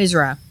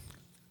Mizra.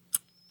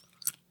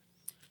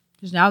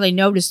 Because now they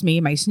noticed me.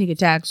 My sneak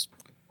attack's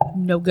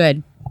no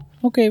good.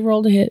 Okay,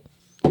 roll to hit.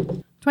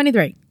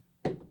 23.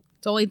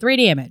 It's only 3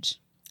 damage.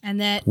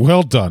 And then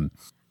Well done.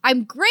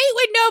 I'm great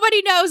when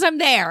nobody knows I'm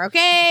there,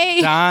 okay?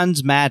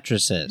 Don's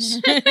mattresses.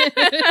 I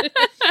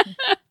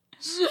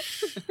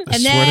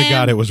swear to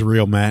God, it was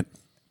real, Matt.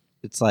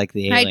 It's like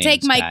the I aliens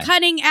take my guy.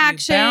 cutting You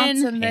bounce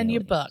action. and then you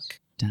Aliens. buck.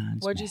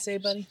 Don's What'd you say,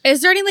 buddy?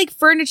 Is there any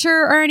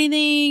furniture or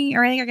anything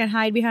I can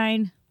hide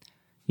behind?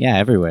 Yeah,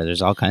 everywhere.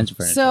 There's all kinds of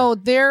furniture. So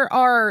there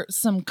are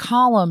some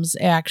columns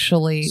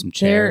actually. Some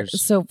They're-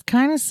 chairs. So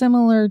kind of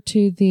similar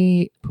to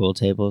the. Pool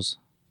tables,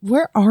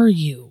 Where are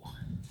you?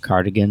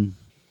 cardigan,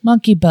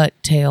 Monkey butt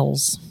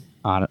tails.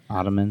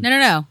 ottoman,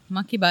 No.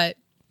 Monkey butt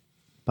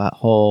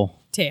butthole.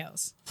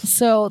 tails.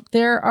 So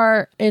there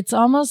are. It's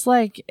almost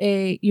like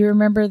you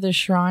remember the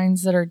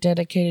shrines that are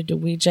dedicated to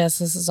Ouijas.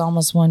 This is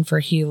almost one for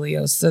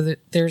Helios. So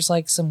there's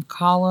some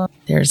column.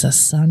 There's a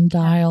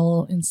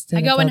sundial instead.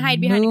 I go of and a hide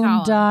behind a moon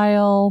column.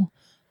 dial.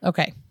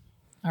 Okay.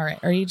 All right.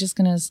 Are you just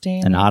gonna stay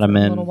in An there for a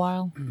ottoman. little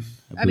while?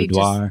 A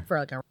boudoir. just for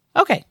a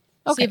Okay.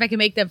 see Okay. if I can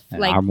make them An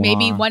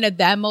maybe armoire. one of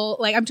them will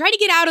I'm trying to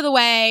get out of the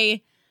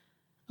way.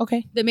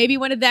 Okay. That maybe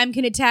one of them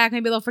can attack.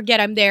 Maybe they'll forget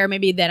I'm there.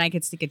 Maybe then I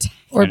can sneak attack.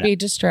 Or And be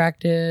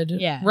distracted.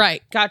 Yeah.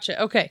 Right. Gotcha.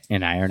 Okay.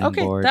 An ironing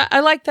Okay. board. I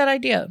like that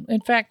idea.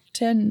 In fact,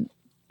 10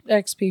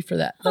 XP for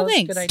that. That Oh, was a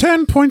thanks. good idea.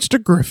 10 points to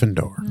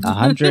Gryffindor.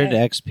 100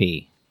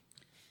 XP.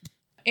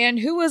 And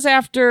who was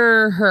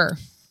after her?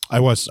 I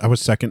was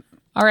second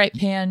All right,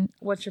 Pan.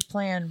 What's your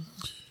plan?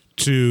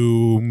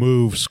 to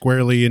move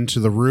squarely into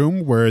the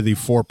room where the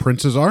 4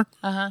 princes are.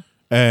 Uh-huh.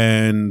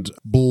 And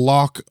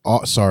block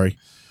off,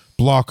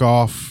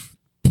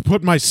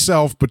 put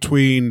myself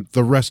between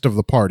the rest of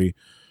the party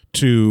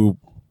to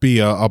be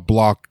a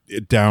block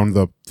down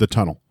the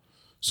tunnel.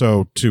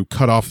 So to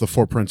cut off the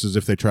 4 princes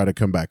if they try to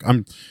come back.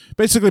 I'm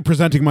basically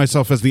presenting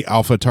myself as the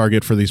alpha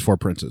target for these 4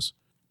 princes.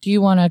 Do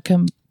you want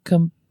to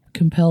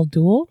compel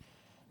duel?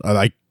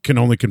 I can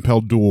only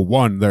compel duel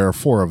 1. There are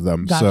 4 of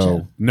them. Gotcha.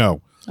 So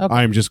no. Okay.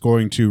 I'm just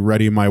going to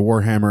ready my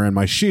warhammer and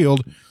my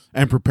shield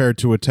and prepare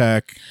to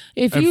attack.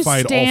 If and you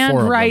fight all stand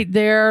 4 of right them.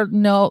 there,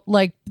 no,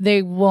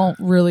 they won't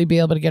really be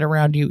able to get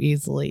around you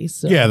easily.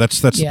 So Yeah,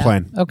 that's the yeah.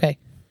 plan. Okay.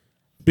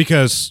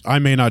 Because I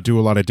may not do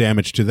a lot of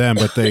damage to them,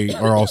 but they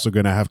are also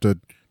going to have to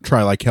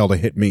try like hell to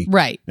hit me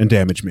Right. and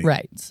damage me.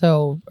 Right.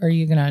 So are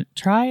you going to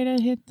try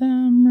to hit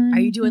them? Or Are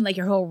you doing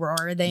your whole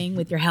roar thing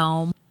with your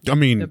helm? I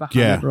mean, The Bahamut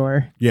yeah,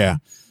 roar. yeah.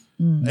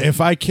 If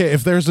I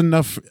there's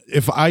enough,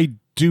 if I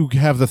do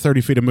have the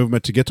 30 feet of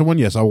movement to get to one,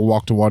 yes, I will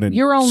walk to one and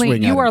You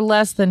swing at are him.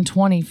 less than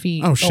 20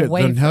 feet. Oh shit!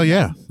 Away Then hell from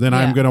yeah! them. Then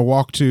I'm Yeah. gonna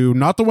walk to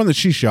not the one that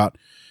she shot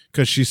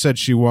because she said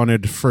she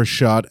wanted first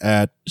shot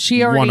at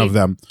She one already- of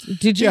them.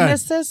 Did you Yeah.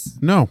 miss this?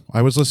 No,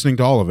 I was listening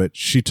to all of it.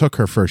 She took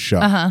her first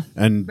shot Uh-huh.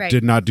 and Right.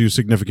 did not do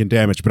significant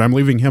damage. But I'm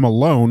leaving him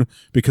alone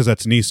because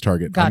that's Nee's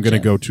target. I'm Gotcha. gonna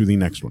go to the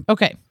next one.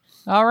 Okay.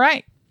 All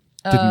right.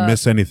 Didn't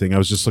miss anything. I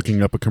was just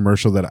looking up a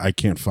commercial that I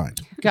can't find.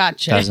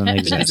 Gotcha. Doesn't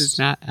Because exist. it's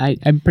not.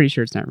 I'm pretty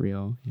sure it's not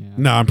real. Yeah.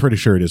 No, I'm pretty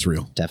sure it is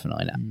real.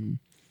 Definitely not.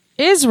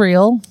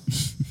 Israel,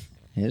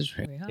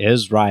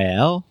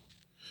 Israel?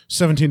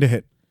 17 to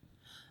hit.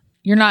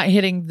 you're not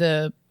hitting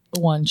the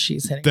one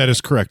she's hitting. That is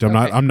correct.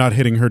 I'm not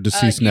hitting her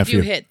deceased you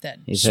nephew. do hit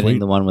then. He's Sweet. hitting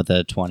the one with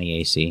a 20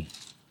 AC.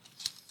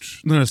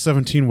 No,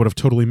 17 would have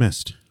totally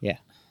missed. Yeah,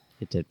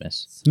 it did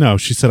miss. No,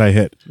 she said I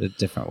hit. A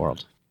different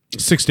world.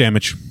 6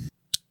 damage.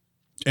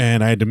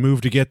 And I had to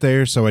move to get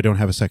there, so I don't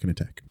have a second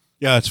attack.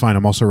 Yeah, that's fine.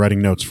 I'm also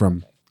writing notes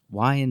from.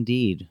 Why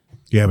indeed?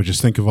 Yeah, but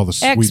just think of all the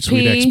sweet, XP.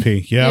 sweet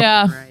XP. Yep.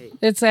 Yeah. Right.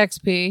 It's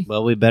XP.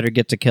 Well, we better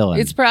get to killing.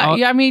 It's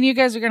probably. I mean, you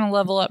guys are going to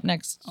level up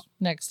next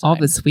time. All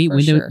the sweet for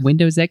Windows sure.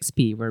 Windows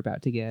XP we're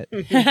about to get.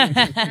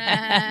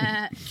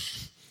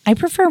 I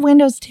prefer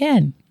Windows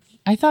 10.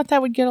 I thought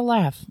that would get a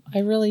laugh. I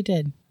really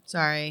did.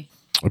 Sorry.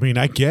 I mean,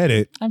 I get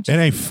it. I'm It just-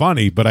 ain't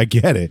funny, but I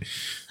get it.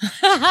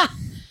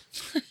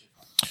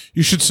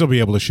 You should still be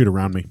able to shoot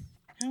around me.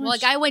 Well,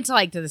 like I went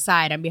to the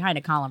side. I'm behind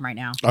a column right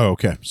now. Oh,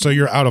 okay. So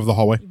you're out of the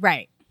hallway.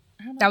 Right.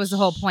 That was the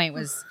whole point.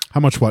 Was How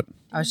much what?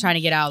 I was trying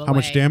to get out of the How way.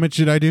 much damage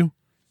did I do?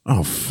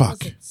 Oh,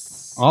 fuck.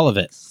 All of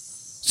it.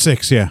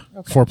 6, yeah.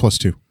 4 plus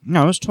 2.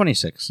 No, it was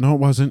 26. No, it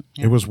wasn't.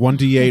 It was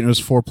 1d8 and it was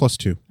 4 plus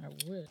 2.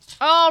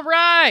 All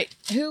right.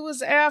 Who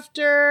was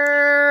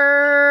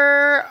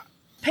after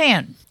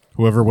Pan?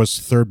 Whoever was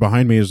third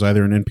behind me is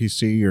either an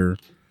NPC or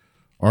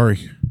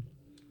Ari.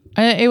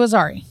 It was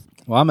Ari.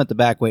 Well, I'm at the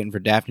back waiting for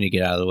Daphne to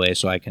get out of the way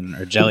so I can,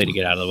 or Jelly to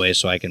get out of the way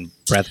so I can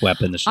breath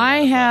weapon the shit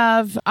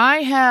out of her. I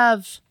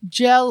have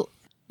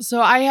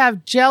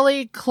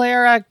Jelly,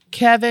 Clara,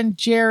 Kevin,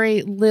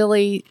 Jerry,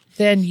 Lily,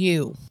 then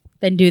you.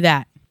 Then do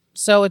that.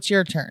 So it's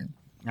your turn.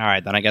 All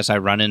right, then I guess I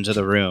run into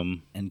the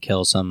room and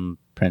kill some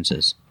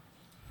princes.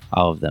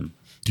 All of them.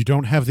 You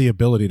don't have the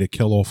ability to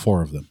kill all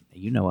 4 of them.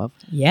 You know of.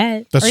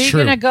 Yeah. That's Are you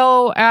true. going to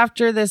go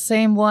after the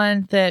same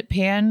one that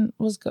Pan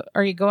was?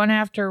 Are you going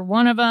after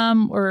one of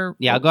them or?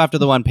 Yeah, I'll go after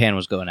the one Pan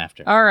was going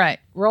after All right.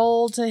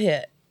 Roll to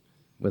hit.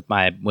 with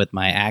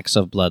my axe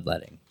of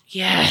bloodletting.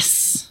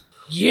 Yes.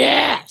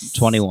 Yes.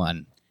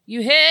 21.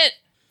 You hit.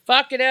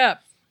 Fuck it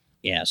up.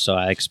 Yeah, so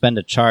I expend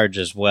a charge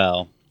as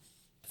well.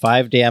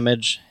 5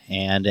 damage,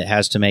 and it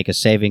has to make a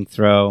saving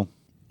throw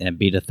and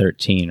beat a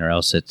 13, or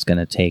else it's going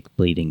to take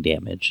bleeding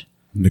damage.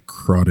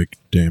 Necrotic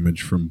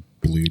damage from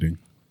bleeding.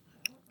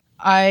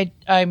 I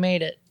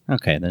made it.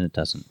 Okay, then it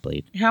doesn't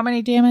bleed. How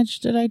many damage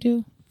did I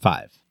do?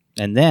 5.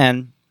 And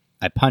then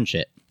I punch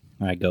it.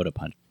 Or I go to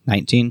punch.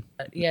 19.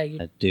 Yeah, you.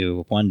 I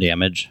do 1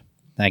 damage.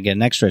 Then I get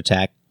an extra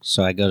attack,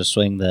 so I go to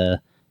swing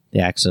the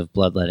axe of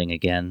bloodletting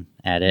again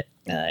at it.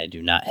 I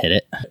do not hit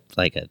it. It's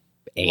like a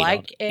 8.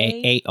 Like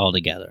a- 8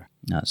 altogether.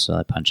 So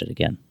I punch it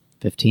again.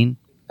 15.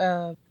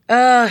 Uh.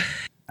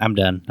 I'm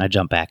done. I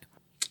jump back.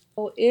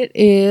 Well, it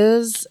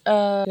is.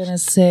 Gonna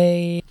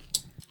say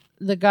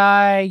the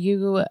guy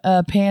you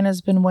Pan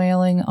has been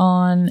wailing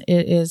on.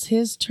 It is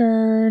his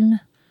turn.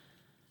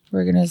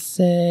 We're gonna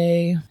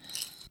say.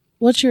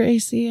 What's your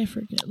AC? I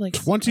forget. Like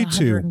 22.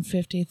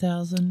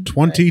 150,000.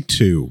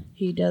 22.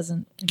 He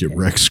doesn't Get okay.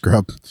 wrecked,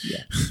 scrub.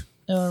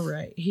 All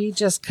right. He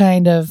just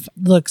kind of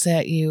looks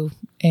at you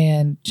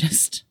and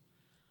just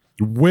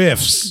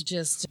Whiffs.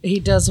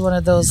 he does one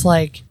of those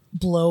like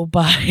blow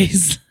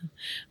bys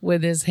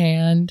with his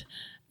hand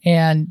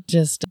and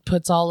just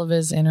puts all of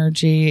his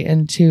energy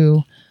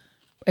into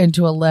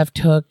a left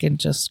hook and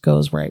just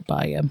goes right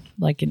by him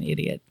like an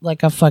idiot,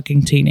 like a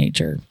fucking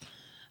teenager.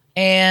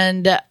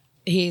 And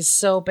he's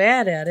so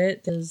bad at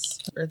it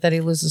that he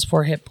loses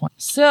 4 hit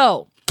points.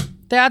 So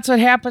that's what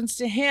happens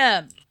to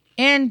him.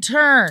 In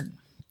turn,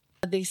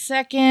 the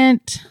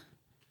second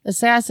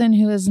assassin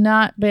who has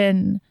not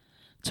been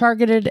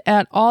targeted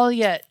at all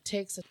yet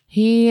takes it.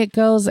 He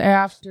goes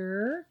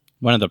after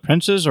One of the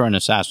princes or an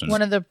assassin?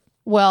 one of the,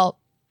 well,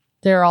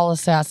 they're all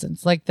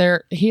assassins. Like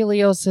they're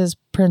Helios's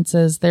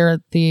princes.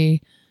 They're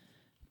the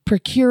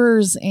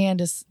procurers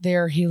and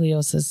they're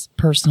Helios's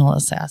personal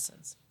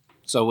assassins.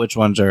 So which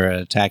ones are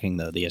attacking,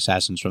 though? The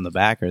assassins from the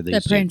back or these The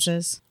dudes?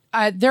 princess.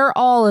 They're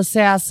all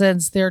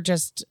assassins. They're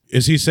just,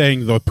 Is he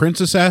saying the prince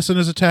assassin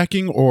is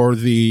attacking or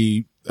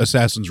the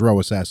assassin's row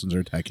assassins are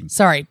attacking?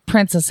 sorry,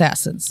 prince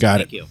assassins. Got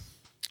Thank it. you.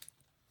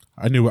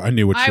 I knew what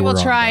you I were will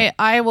on try. about.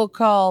 I will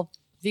call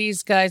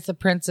these guys the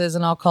princes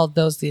and I'll call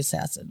those the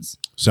assassins.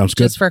 Sounds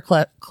good. Just for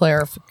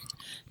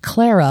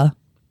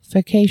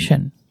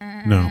clarification.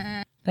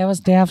 No. That was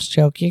Daph's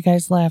joke. You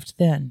guys laughed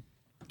then.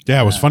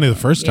 Yeah, it was funny the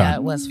first Yeah, it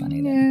time. was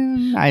funny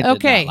then. I did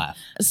Okay. not laugh.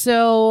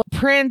 So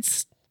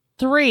Prince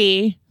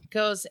 3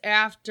 goes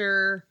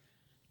after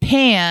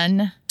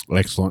Pan.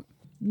 Excellent.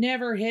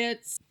 Never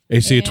hits.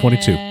 AC at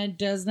 22. And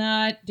does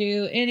not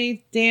do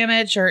any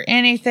damage or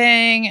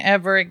anything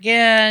ever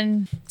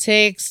again.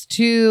 Takes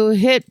 2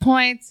 hit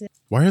points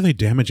Why are they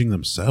damaging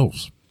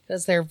themselves?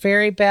 because they're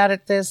very bad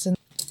at this. And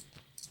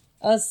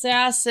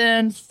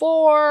Assassin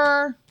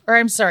 4, or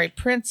I'm sorry,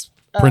 Prince.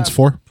 Prince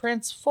 4?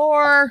 Prince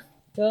 4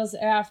 goes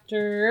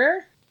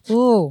after.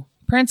 Ooh,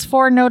 Prince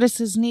 4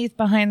 notices Neath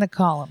behind the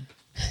column.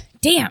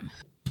 Damn.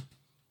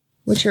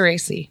 What's your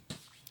AC?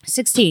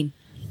 16.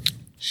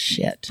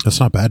 Shit. That's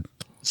not bad.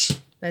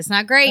 That's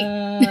not great.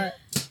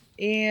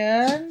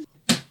 And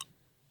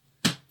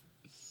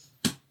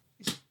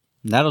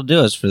That'll do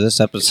us for this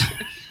episode.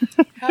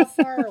 how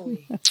far are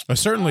we? I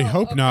certainly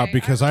hope not, okay.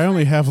 because I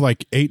only have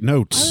like 8 I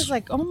notes. was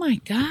like, oh my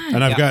God.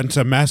 And I've gotten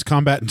to mass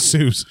combat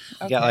ensues.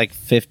 You got like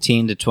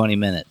 15 to 20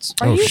 minutes.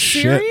 Are Oh, you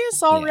shit.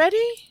 serious already?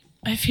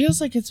 It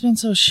feels like it's been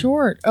so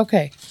short.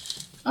 Okay.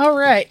 All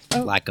right.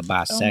 Oh, Like a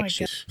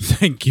bisexual.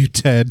 Thank you,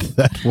 Ted.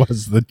 That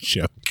was the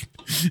joke.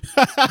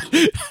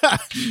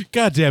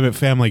 God damn it,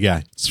 Family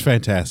Guy. It's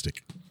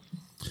fantastic.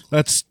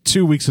 That's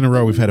 2 weeks in a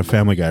row we've had a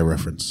Family Guy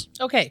reference.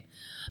 okay.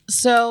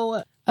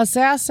 So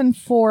Assassin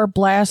 4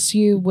 blasts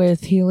you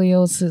with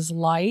Helios's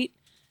light,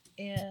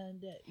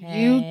 and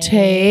you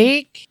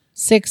take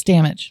 6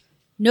 damage.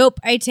 Nope,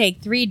 I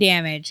take 3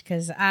 damage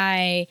because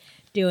I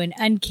do an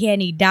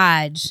uncanny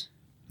dodge.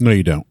 No,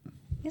 you don't.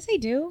 Yes, I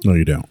do. No,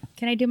 you don't.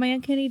 Can I do my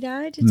uncanny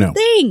dodge? It's No. a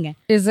thing.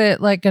 Is it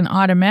like an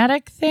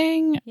automatic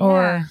thing, Yeah,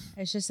 or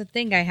it's just a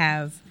thing I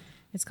have.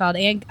 It's called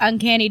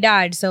uncanny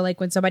dodge. So like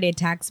when somebody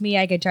attacks me,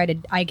 I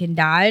can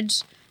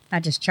dodge,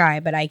 not just try,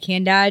 but I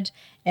can dodge,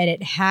 and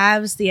it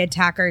halves the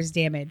attacker's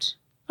damage.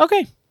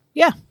 okay?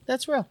 Yeah,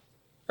 that's real,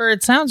 or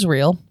it sounds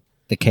real.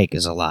 The cake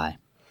is a lie.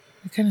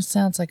 It kind of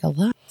sounds like a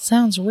lie.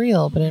 Sounds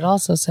real, but it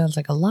also sounds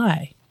like a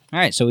lie. All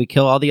right, so we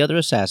kill all the other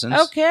assassins.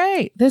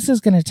 Okay, this is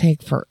going to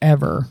take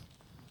forever.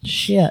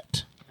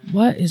 Shit.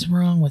 What is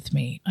wrong with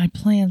me? I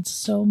planned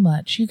so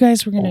much. You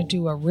guys were going to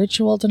do a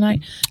ritual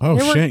tonight. Oh,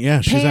 There were shit. Yeah,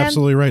 she's pan-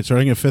 absolutely right.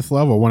 Starting at 5th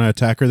level, when an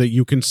attacker that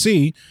you can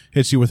see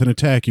hits you with an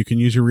attack, you can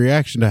use your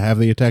reaction to have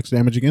the attack's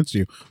damage against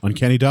you.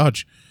 Uncanny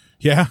dodge.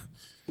 Yeah,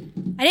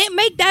 I didn't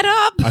make that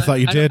up. I thought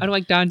you did. I don't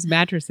like Don's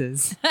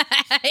mattresses.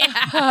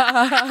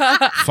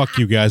 Fuck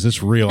you guys.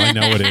 It's real. I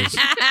know it is.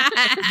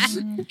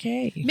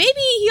 Okay. Maybe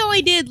he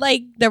only did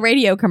like the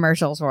radio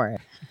commercials for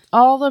it.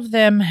 All of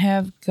them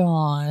have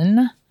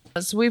gone.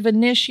 So we've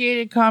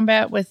initiated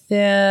combat with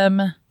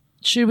them.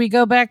 Should we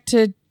go back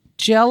to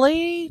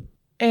Jelly?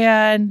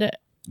 And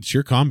It's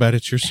your combat.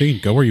 It's your scene.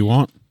 Go where you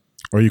want.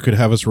 Or you could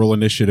have us roll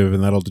initiative,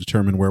 and that'll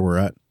determine where we're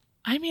at.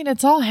 I mean,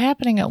 it's all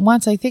happening at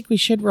once. I think we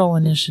should roll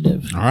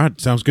initiative. All right.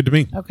 Sounds good to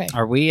me. Okay.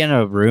 Are we in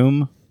a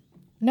room?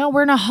 No,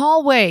 we're in a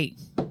hallway.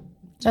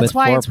 That's With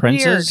why 4 it's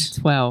princes?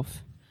 12. weird.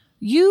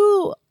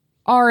 You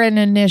are in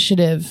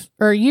initiative,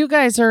 or you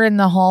guys are in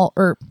the hall,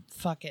 or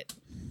fuck it.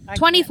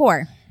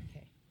 24.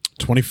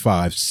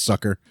 25,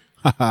 sucker.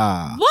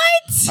 Haha.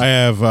 What? I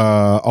have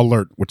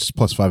alert, which is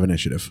 +5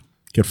 initiative.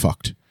 Get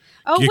fucked.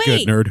 Oh, Get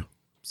wait. good, nerd.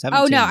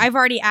 17. Oh, no. I've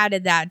already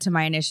added that to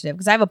my initiative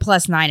because I have a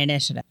 +9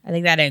 initiative. I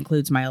think that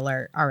includes my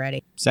alert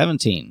already.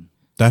 17.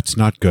 That's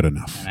not good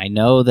enough. And I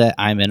know that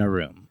I'm in a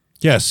room.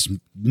 Yes,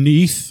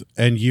 Neath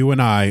and you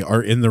and I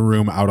are in the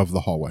room out of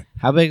the hallway.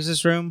 How big is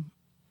this room?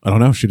 I don't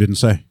know. She didn't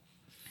say.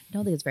 I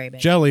don't think it's very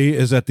big. Jelly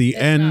is at the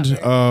end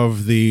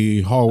of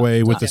the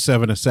hallway with the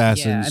 7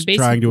 assassins Yeah,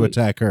 trying to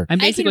basically- attack her. I'm I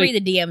can basically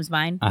read the DM's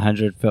mind.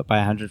 100 foot by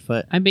 100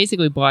 foot? I'm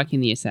basically blocking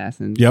the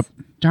assassins. Yep.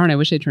 Darn, I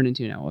wish I turned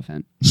into an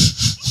elephant.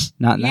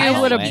 Not in that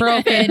You would have hallway.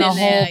 broken the In there, whole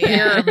yeah.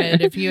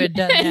 pyramid if you had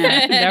done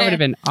that. That would have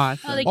been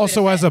awesome. Like-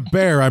 Also, as a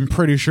bear, I'm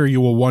pretty sure you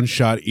will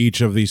one-shot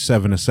each of these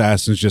 7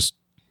 assassins just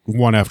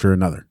one after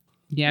another.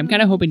 Yeah, I'm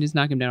kind of hoping to just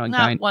knock him down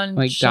Not one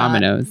like shot,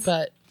 dominoes.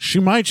 but She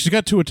might. She's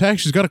got 2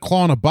 attacks. She's got a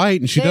claw and a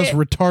bite, and she does They-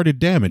 retarded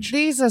damage.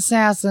 these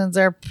assassins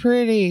are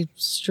pretty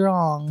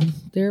strong.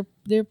 They're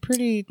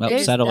pretty. Well,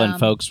 they- settle in,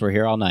 folks. We're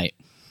here all night.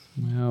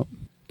 Well,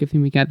 good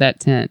thing we got that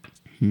tent.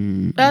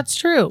 That's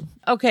true.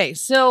 Okay,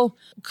 so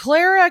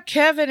Clara,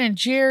 Kevin, and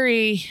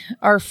Jerry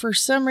are for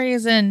some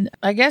reason,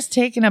 I guess,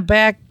 taken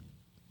aback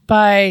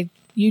by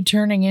you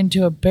turning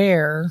into a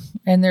bear,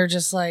 and they're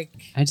just like,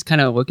 I just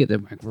kind of look at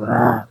them like,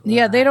 "Rawr."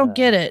 yeah, they don't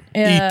get it.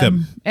 Eat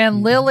them.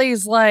 And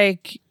Lily's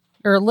like,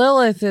 or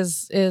Lilith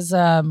is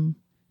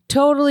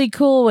totally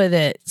cool with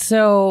it.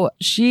 So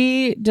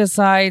she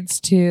decides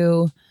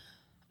to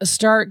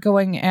start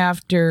going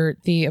after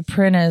the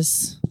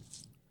apprentice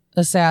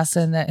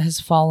assassin that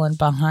has fallen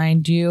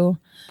behind you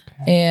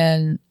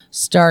and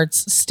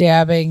starts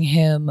stabbing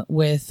him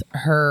with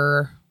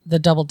the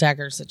double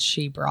daggers that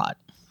she brought.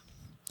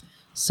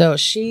 So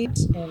she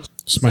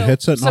Is my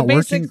headset so not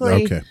working?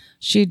 basically, Okay.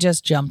 she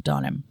just jumped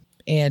on him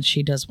and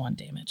she does 1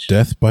 damage.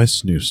 Death by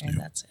snoo And snoo.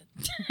 that's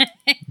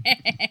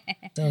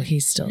it. So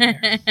he's still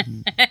there.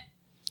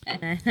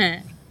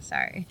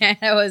 Sorry.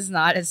 I was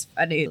not as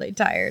funnily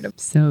tired.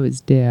 So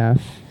is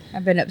Daff.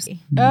 I've been upset.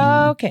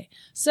 Okay.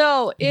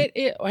 So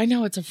it I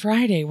know it's a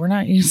Friday. We're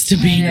not used to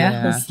being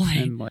up this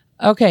late. I'm like,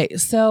 Okay,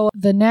 so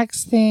the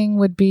next thing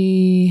would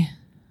be,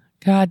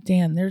 God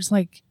damn, there's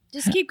like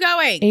Just keep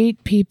going.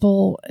 8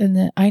 people, and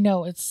then I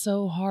know it's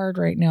so hard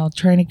right now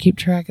trying to keep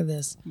track of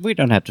this. We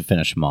don't have to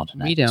finish them all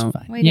tonight. We don't. It's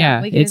fine. We don't.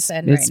 Yeah, We can it's just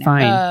end it's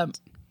right now. fine.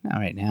 Not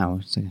right now.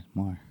 Let's say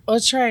more.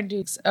 Let's try and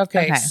do.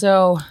 Okay, Okay.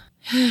 so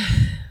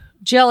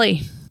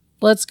Jelly,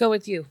 let's go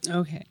with you.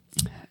 Okay.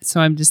 So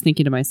I'm just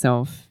thinking to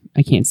myself,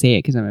 I can't say it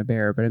because I'm a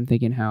bear, but I'm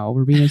thinking how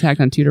we're being attacked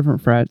on 2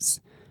 different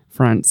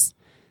fronts.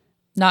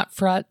 Not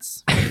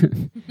Frutz.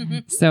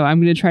 So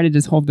I'm going to try to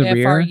just hold the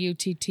rear.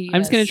 F-R-U-T-T.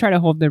 I'm just going to try to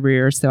hold the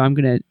rear. So I'm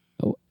going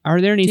to. Are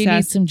there any Do you need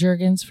assassins? some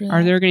Jergens for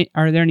that?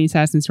 Are there any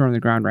assassins who are on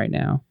the ground right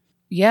now?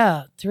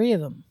 Yeah, 3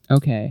 of them.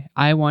 Okay,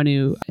 I want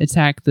to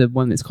attack the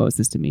one that's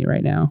closest to me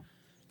right now.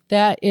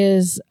 That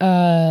is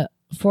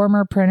former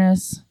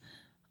apprentice.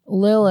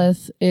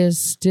 Lilith is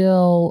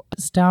still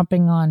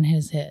stomping on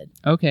his head.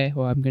 Okay,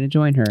 well I'm going to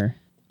join her.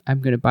 I'm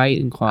going to bite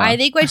and claw. I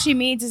think what she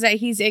means is that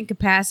he's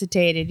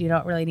incapacitated. You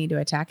don't really need to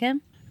attack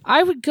him.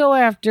 I would go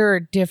after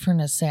a different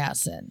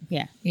assassin.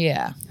 Yeah.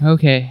 Yeah.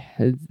 Okay,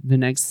 the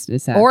next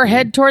assassin. Or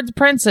head towards the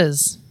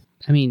princes.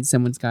 I mean,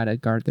 someone's got to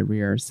guard the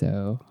rear,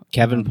 so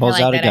Kevin pulls I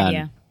like out a that gun.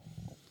 idea.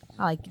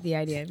 I like the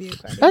idea of you.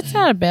 That's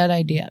not a bad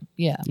idea.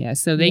 Yeah. yeah.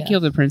 So they Yeah. kill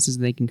the princes,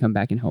 and they can come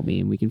back and help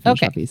me, and we can finish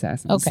Okay. off the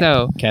assassins. Okay.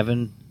 So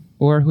Kevin,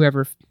 or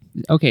whoever.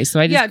 Okay, so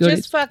I just go.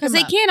 fuck Because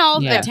they can't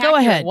all Yeah. attack Go you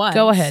ahead. at once.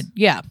 Go ahead.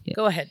 Yeah. Yeah.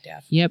 Go ahead,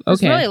 Daph. Yep.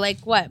 It's Okay. really like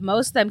what?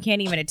 Most of them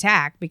can't even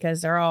attack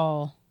because they're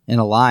all. in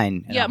a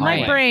line. in Yeah, a my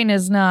hallway. brain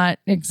is not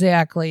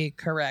exactly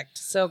correct.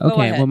 So go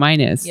Okay. ahead. Well,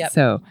 mine is. Yep.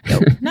 So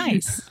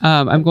Nice.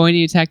 I'm going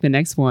to attack the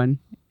next one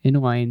in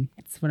line.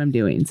 That's what I'm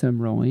doing. So I'm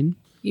rolling.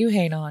 You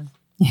hang on.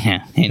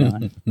 Yeah, hang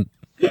on.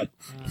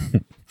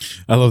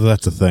 I love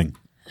that's a thing,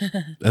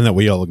 and that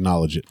we all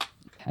acknowledge it.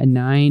 A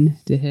 9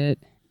 to hit.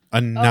 A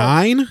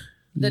 9,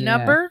 The Yeah,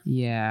 number?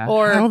 Yeah.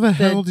 Or How the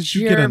hell did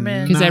you get a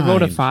German- Because I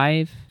rolled a 9?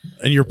 5.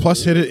 and your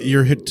plus hit.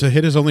 Your hit to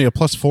hit is only a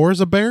 +4 as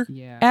a bear.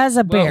 Yeah. As a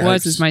Well, bear. it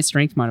was is my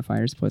strength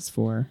modifier is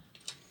 +4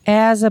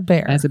 As a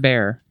bear. as a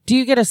bear. Do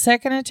you get a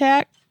second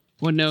attack?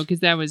 Well, no, because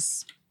that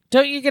was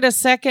Don't you get a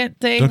second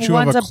thing? Don't you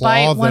have one's a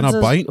claw, then one's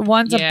a bite?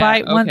 One's a Yeah,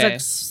 bite, one's okay. a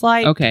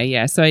slight. okay.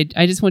 Yeah, so I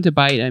just went to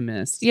bite. I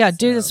missed. Yeah,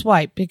 do the So,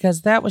 swipe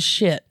because that was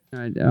shit. all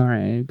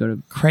right, I go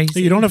to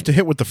Crazy. You don't have to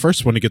hit with the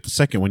first one to get the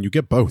second one. You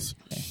get both.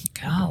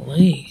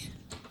 Golly.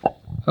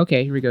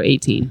 okay. Here we go.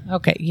 18.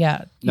 Okay,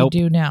 yeah, Nope.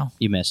 you do now.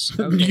 You miss.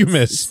 Okay, You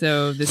miss.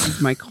 So this is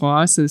my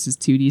claw. So this is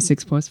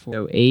 2d6 +4.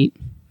 So 8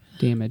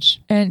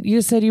 damage. And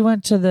you said you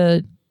went to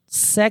the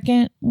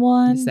second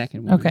one? The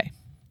second one. Okay.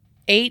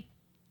 8?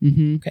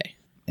 Mm-hmm. Okay.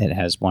 It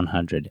has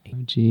 178 Oh,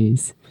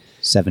 jeez.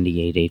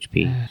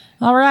 HP.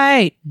 All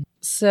right.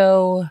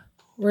 So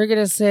we're going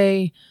to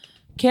say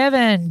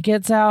Kevin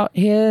gets out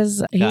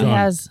his, he Gun.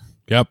 has,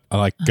 Yep, I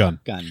like gun.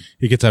 Gun.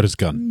 He gets out his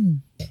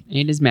gun,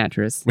 And his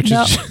mattress. which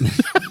No. is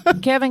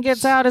Kevin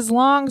gets out his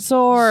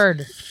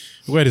longsword.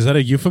 wait. Is that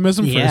a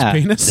euphemism for Yeah.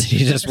 his penis? Did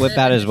he just whip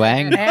out his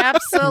wang?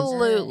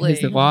 Absolutely.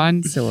 His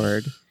lawn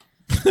sword.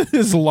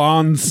 His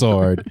lawn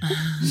sword.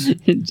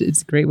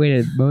 It's a great way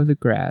to mow the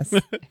grass.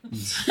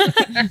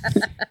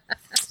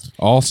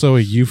 Also a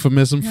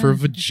euphemism for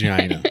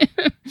vagina.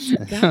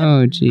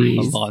 Oh, A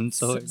jeez. lawn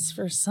sword. It's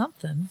for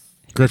something.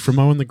 Good for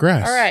mowing the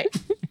grass. All right.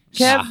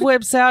 Kev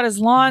whips out his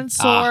lawn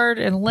sword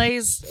and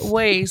lays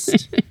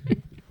waste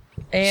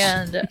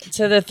and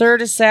to the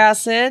third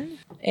assassin,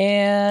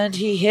 and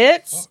he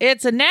hits.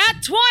 It's a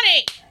nat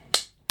 20.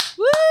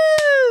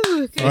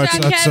 Woo! Good All right,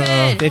 job, so that's,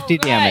 Kevin. 50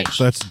 damage.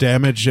 So that's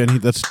damage,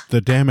 and that's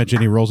the damage,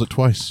 and he rolls it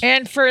twice.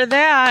 And for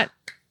that,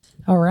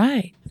 all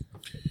right.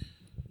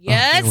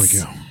 Yes. There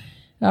we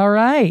go. All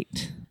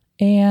right.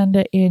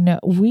 And in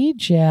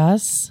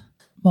Ouija's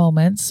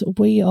moments,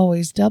 we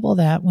always double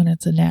that when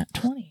it's a nat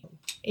 20.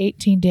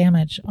 18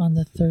 damage on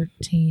the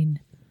 13,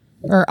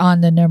 or on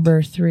the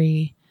number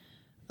 3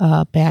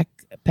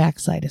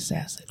 backside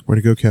assassin. Where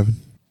to go, Kevin?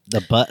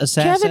 The butt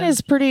assassin?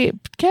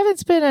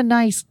 Kevin's been a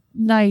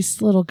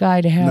nice little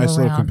guy to have Nice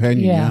little around.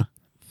 companion. Yeah.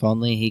 If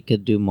only he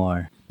could do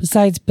more.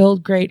 Besides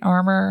build great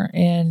armor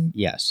and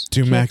Yes.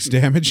 2 max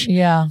damage.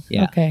 yeah.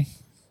 Yeah. Okay.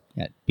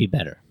 Yeah. Be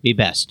better. Be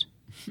best.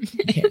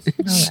 Okay.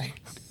 All right.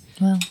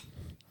 Well,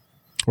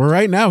 Well,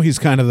 right now he's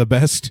kind of the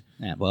best.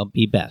 Yeah, well,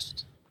 be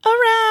best.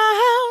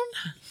 around.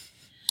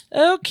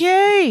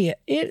 Okay.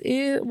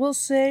 We'll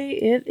say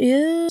it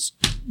is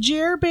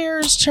Jer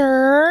Bear's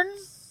turn.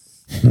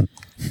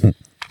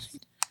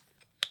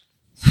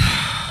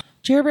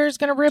 Jer Bear's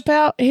going to rip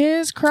out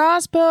his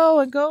crossbow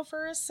and go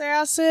for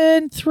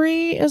Assassin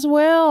 3 as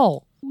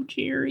well. Oh,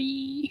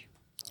 Jerry.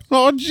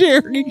 Oh,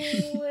 Jerry.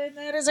 Oh, and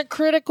that is a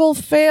critical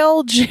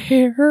fail,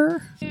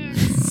 Jer.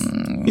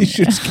 He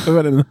shoots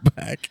Kevin in the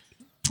back.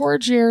 Poor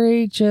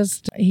Jerry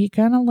he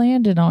kind of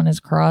landed on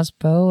his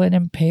crossbow and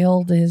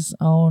impaled his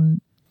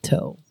own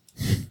toe.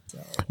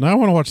 Now I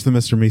want to watch the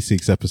Mr.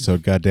 Meeseeks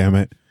episode, God damn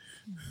it.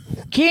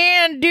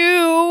 Can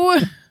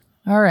do.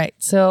 All right,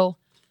 so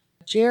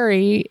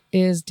Jerry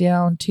is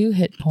down 2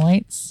 hit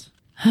points.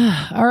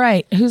 All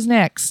right, who's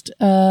next?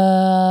 I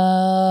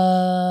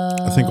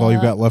think all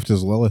you've got left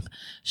is Lilith.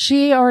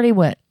 She already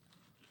went.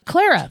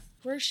 Clara,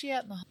 Where's she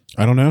at in the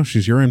I don't know.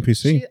 She's your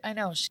NPC. I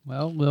know.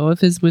 Well,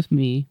 Lilith is with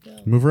me.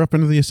 Move her up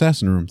into the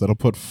assassin room. That'll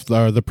put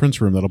the prince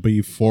room. That'll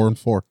be 4 and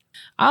 4.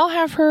 I'll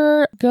have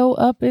her go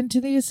up into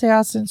the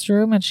assassin's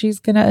room, and she's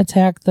going to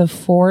attack the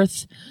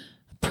 4th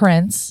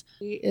prince.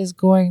 She is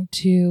going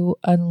to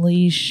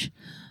unleash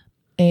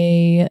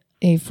a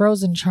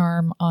frozen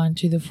charm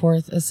onto the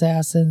 4th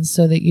assassin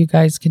so that you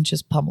guys can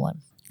just pummel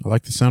him. I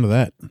like the sound of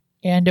that.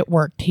 And it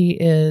worked. He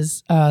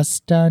is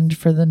stunned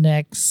for the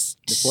next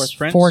The 4th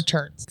prince? 4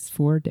 turns. It's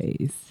 4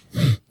 days.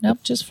 Nope,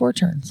 just 4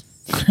 turns.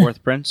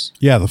 4th prince?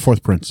 Yeah, the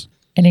 4th prince.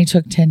 And he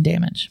took 10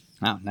 damage.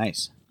 Oh,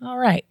 nice. All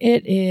right,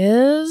 it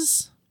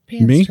is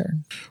Pan's Me?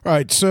 turn. All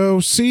right, so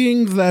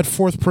seeing that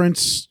 4th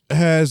prince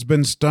has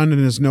been stunned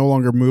and is no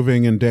longer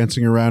moving and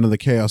dancing around in the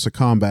chaos of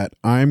combat,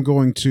 I'm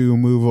going to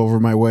move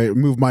my way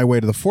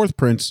to the 4th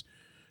prince,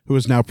 who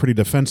is now pretty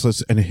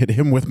defenseless, and hit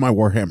him with my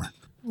warhammer.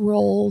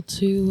 Roll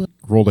to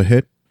Rolled a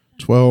hit.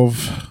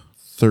 12,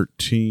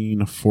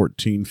 13,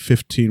 14,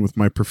 15 with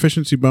my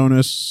proficiency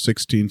bonus,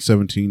 16,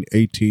 17,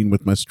 18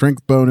 with my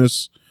strength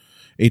bonus,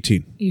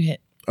 18. you hit.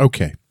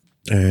 Okay.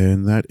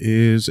 And that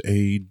is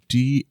a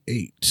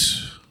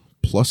D8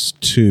 plus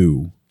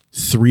 2,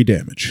 3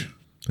 damage.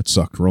 That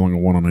sucked, rolling a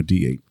 1 on a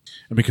D8.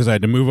 And because I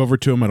had to move over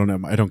to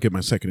him, I don't get my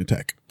second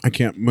attack. I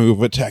can't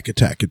move attack. It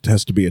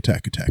has to be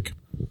attack.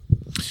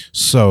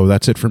 So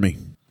that's it for me.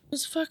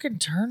 Whose fucking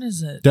turn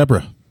is it?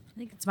 Deborah, I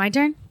think it's my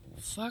turn.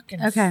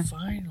 Fucking Okay.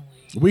 finally.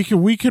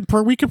 we could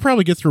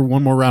probably get through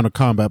one more round of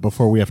combat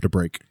before we have to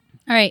break.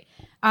 All right.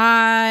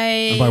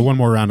 And by I one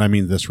more round, I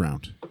mean this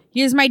round.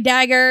 use my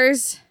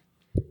daggers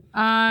Be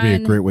a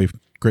on great time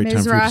for you to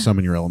Mizra.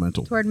 summon your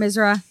elemental. toward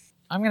Mizra.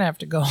 I'm gonna have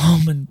to go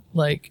home and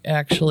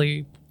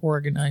actually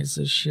organize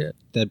this shit.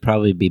 That'd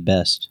probably be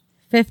best.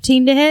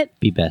 15 to hit.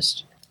 Be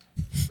best.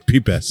 Be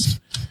best.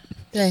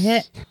 Did I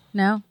hit?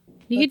 No.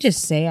 You could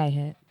just say I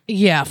hit.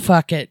 Yeah,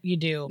 fuck it. You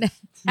do. Yep.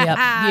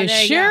 You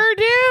There you sure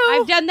do.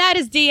 I've done that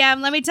as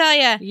DM. Let me tell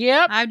you.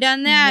 Yep. I've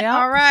done that. Yep.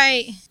 All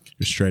right.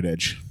 You're straight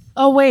edge.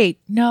 Oh wait,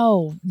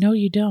 no,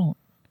 you don't.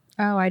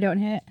 Oh, I don't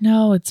hit.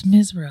 No, it's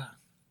Mizra.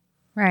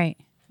 Right.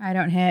 I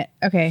don't hit.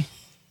 Okay.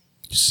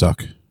 You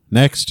suck.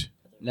 Next.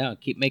 No,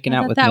 keep making I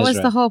out thought with that Mizra.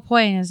 was the whole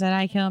point, is that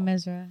I kill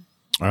Mizra.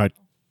 All right.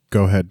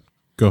 Go ahead,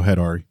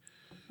 Ari.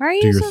 Why are Do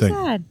you your so thing.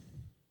 sad?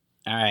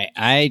 All right,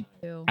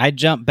 I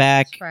jump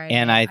back Friday.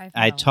 and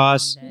I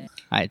toss found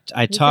it.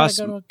 I toss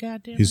Go to a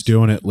goddamn He's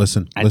doing it.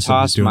 Listen. He's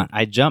doing it.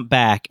 I jump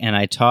back and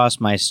I toss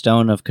my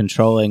stone of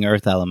controlling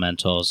earth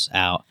elementals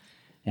out,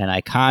 and I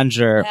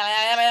conjure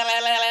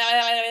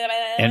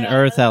an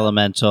earth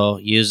elemental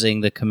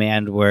using the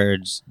command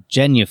words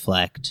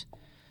genuflect,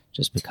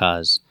 just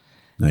because.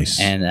 Nice.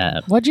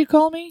 And What'd you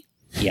call me?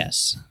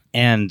 yes,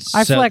 and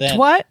I so flecked then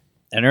what?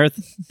 an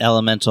earth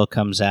elemental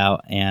comes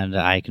out and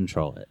I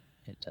control it.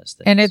 It does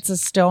things. And it's a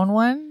stone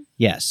one?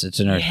 yes, it's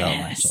an earth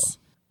elemental.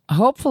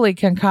 Hopefully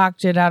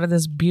concocted out of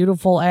this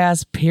beautiful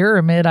ass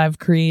pyramid I've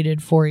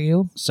created for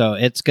you. So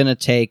it's gonna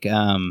take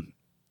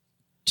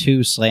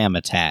 2 slam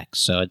attacks.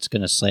 So it's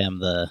gonna slam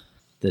the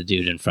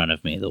dude in front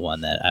of me, the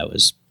one that I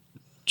was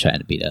trying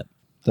to beat up,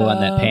 the one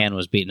that Pan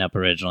was beating up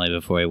originally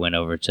before he went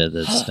over to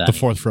the stun. the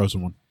 4th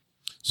frozen one.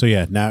 So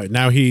yeah,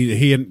 now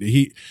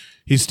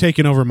he's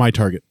taken over my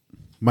target,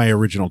 my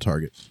original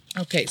target.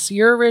 Okay, so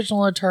your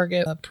original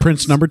target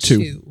Prince number 2.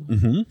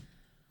 Mm-hmm.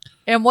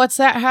 And what's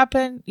that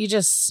happen? You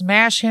just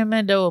smash him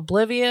into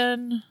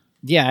oblivion?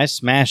 Yeah, I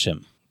smash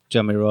him. Do you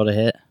want me to roll to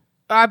hit?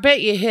 I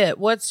bet you hit.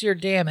 What's your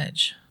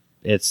damage?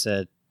 It's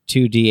a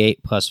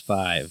 2d8 plus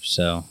 5,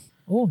 so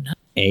Oh, no.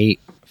 8,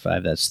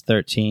 5. That's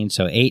 13.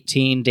 So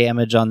 18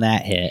 damage on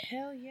that hit,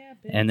 Hell yeah,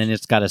 bitch. and then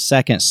it's got a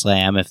second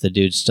slam if the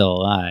dude's still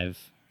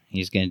alive.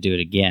 He's gonna do it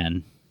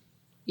again.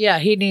 Yeah,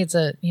 he needs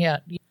a... Yeah.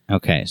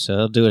 Okay, so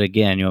he'll do it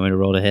again. You want me to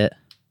roll to hit?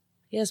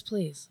 Yes,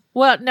 please.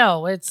 Well,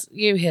 no, it's...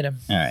 You hit him.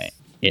 All right.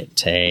 It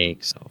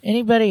takes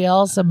Anybody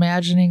else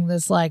imagining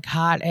this,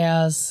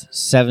 hot-ass,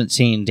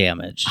 17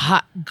 damage.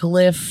 hot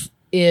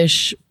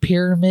glyph-ish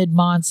pyramid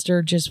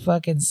monster just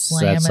fucking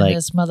slamming that's like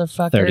this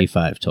motherfucker?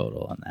 35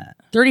 total on that.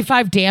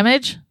 35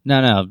 damage?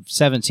 No,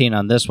 17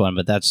 on this one,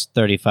 but that's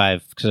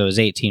 35 because it was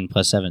 18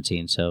 plus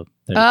 17, so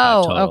 35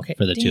 Oh, total okay.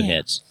 for the 2 Damn.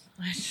 hits.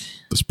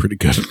 That's pretty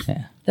good.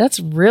 That's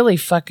really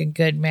fucking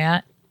good,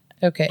 Matt.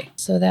 Okay,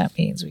 so that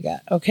means we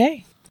got...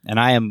 Okay. And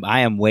I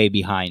am way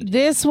behind.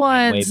 This I'm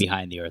way one's...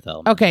 behind the earth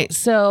element. Okay,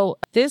 so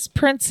this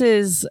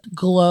prince's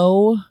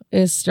glow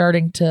is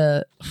starting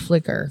to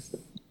flicker.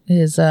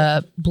 His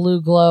blue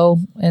glow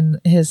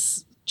in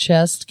his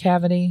chest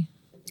cavity.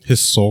 His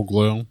soul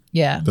glow.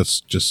 Yeah.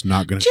 That's just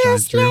not going to shine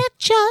through.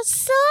 your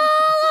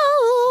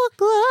soul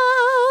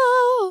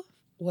glow.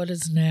 What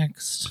is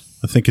next?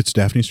 I think it's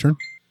Daphne's turn.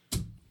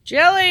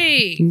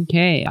 Jelly!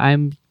 Okay,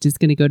 I'm just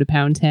gonna go to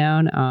Pound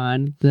Town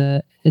on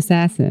the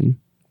assassin.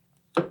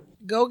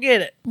 Go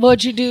get it.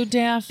 What'd you do,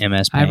 Daff?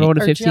 MS I Paint. rolled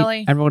a Or 15.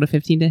 jelly. I rolled a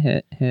 15 to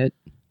hit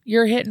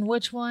You're hitting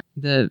which one?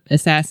 the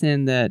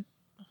assassin that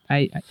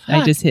I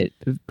Fuck. just hit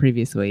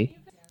previously.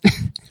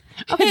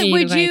 Okay, mean,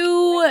 would like-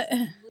 you...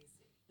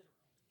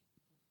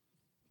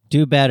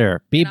 Do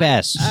better. Be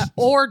best.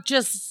 Or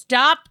just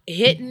stop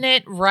hitting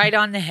it right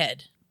on the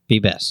head. Be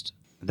best.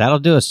 That'll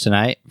do us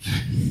tonight.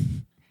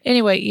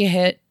 Anyway, you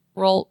hit.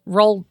 Roll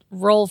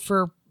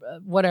for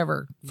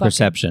whatever. Fucking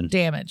Perception.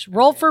 damage.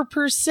 Roll for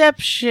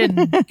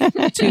perception.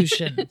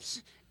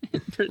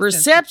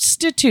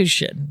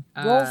 Recepstitution.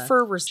 Roll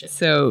for reception.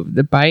 So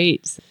the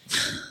bite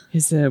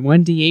is a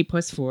 1d8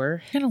 plus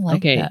 4. I kind of like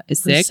Okay, that. a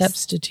 6.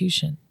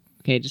 Substitution.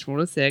 Okay, just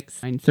rolled a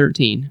 6. 9,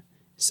 13.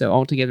 So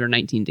altogether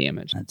 19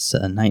 damage. That's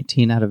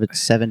 19 out of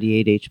its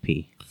 78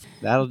 HP.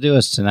 That'll do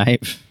us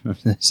tonight for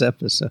this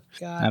episode.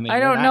 God. I mean, I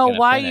we're don't not know gonna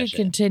why you finish it.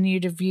 continue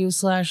to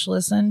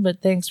view/listen,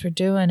 but thanks for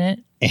doing it.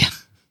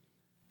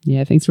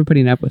 Yeah, thanks for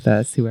putting up with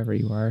us, whoever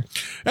you are.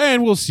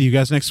 And we'll see you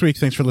guys next week.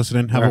 Thanks for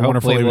listening. Have Or a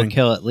wonderful hopefully evening. we'll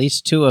kill at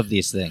least 2 of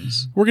these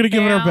things. We're going to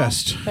give it our Bow,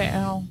 best.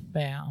 Bow,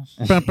 bow.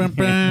 Bum, bum,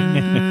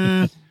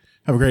 bum.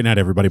 Have a great night,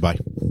 everybody. Bye.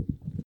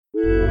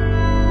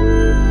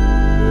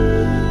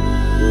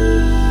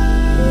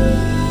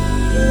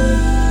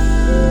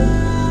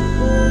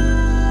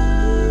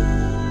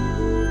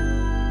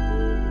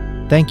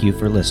 Thank you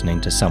for listening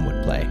to Some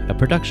Would Play, a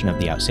production of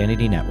the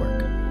Outsanity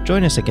Network.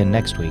 Join us again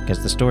next week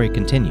as the story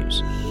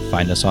continues.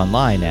 Find us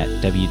online at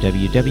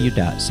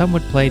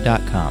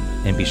www.somewouldplay.com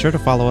and be sure to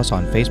follow us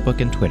on Facebook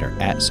and Twitter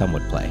at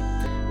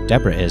SomeWouldPlay.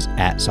 Deborah is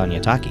at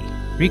Sonyataki.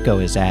 Rico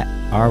is at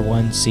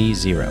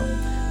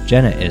R1C0.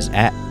 Jenna is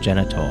at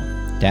Jenna Toll.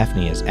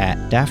 Daphne is at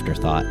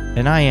Dafterthought.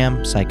 And I am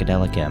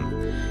Psychedelic M.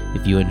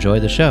 If you enjoy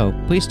the show,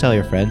 please tell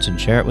your friends and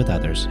share it with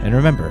others. And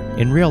remember,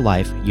 in real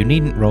life, you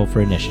needn't roll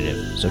for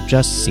initiative, so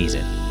just seize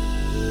it.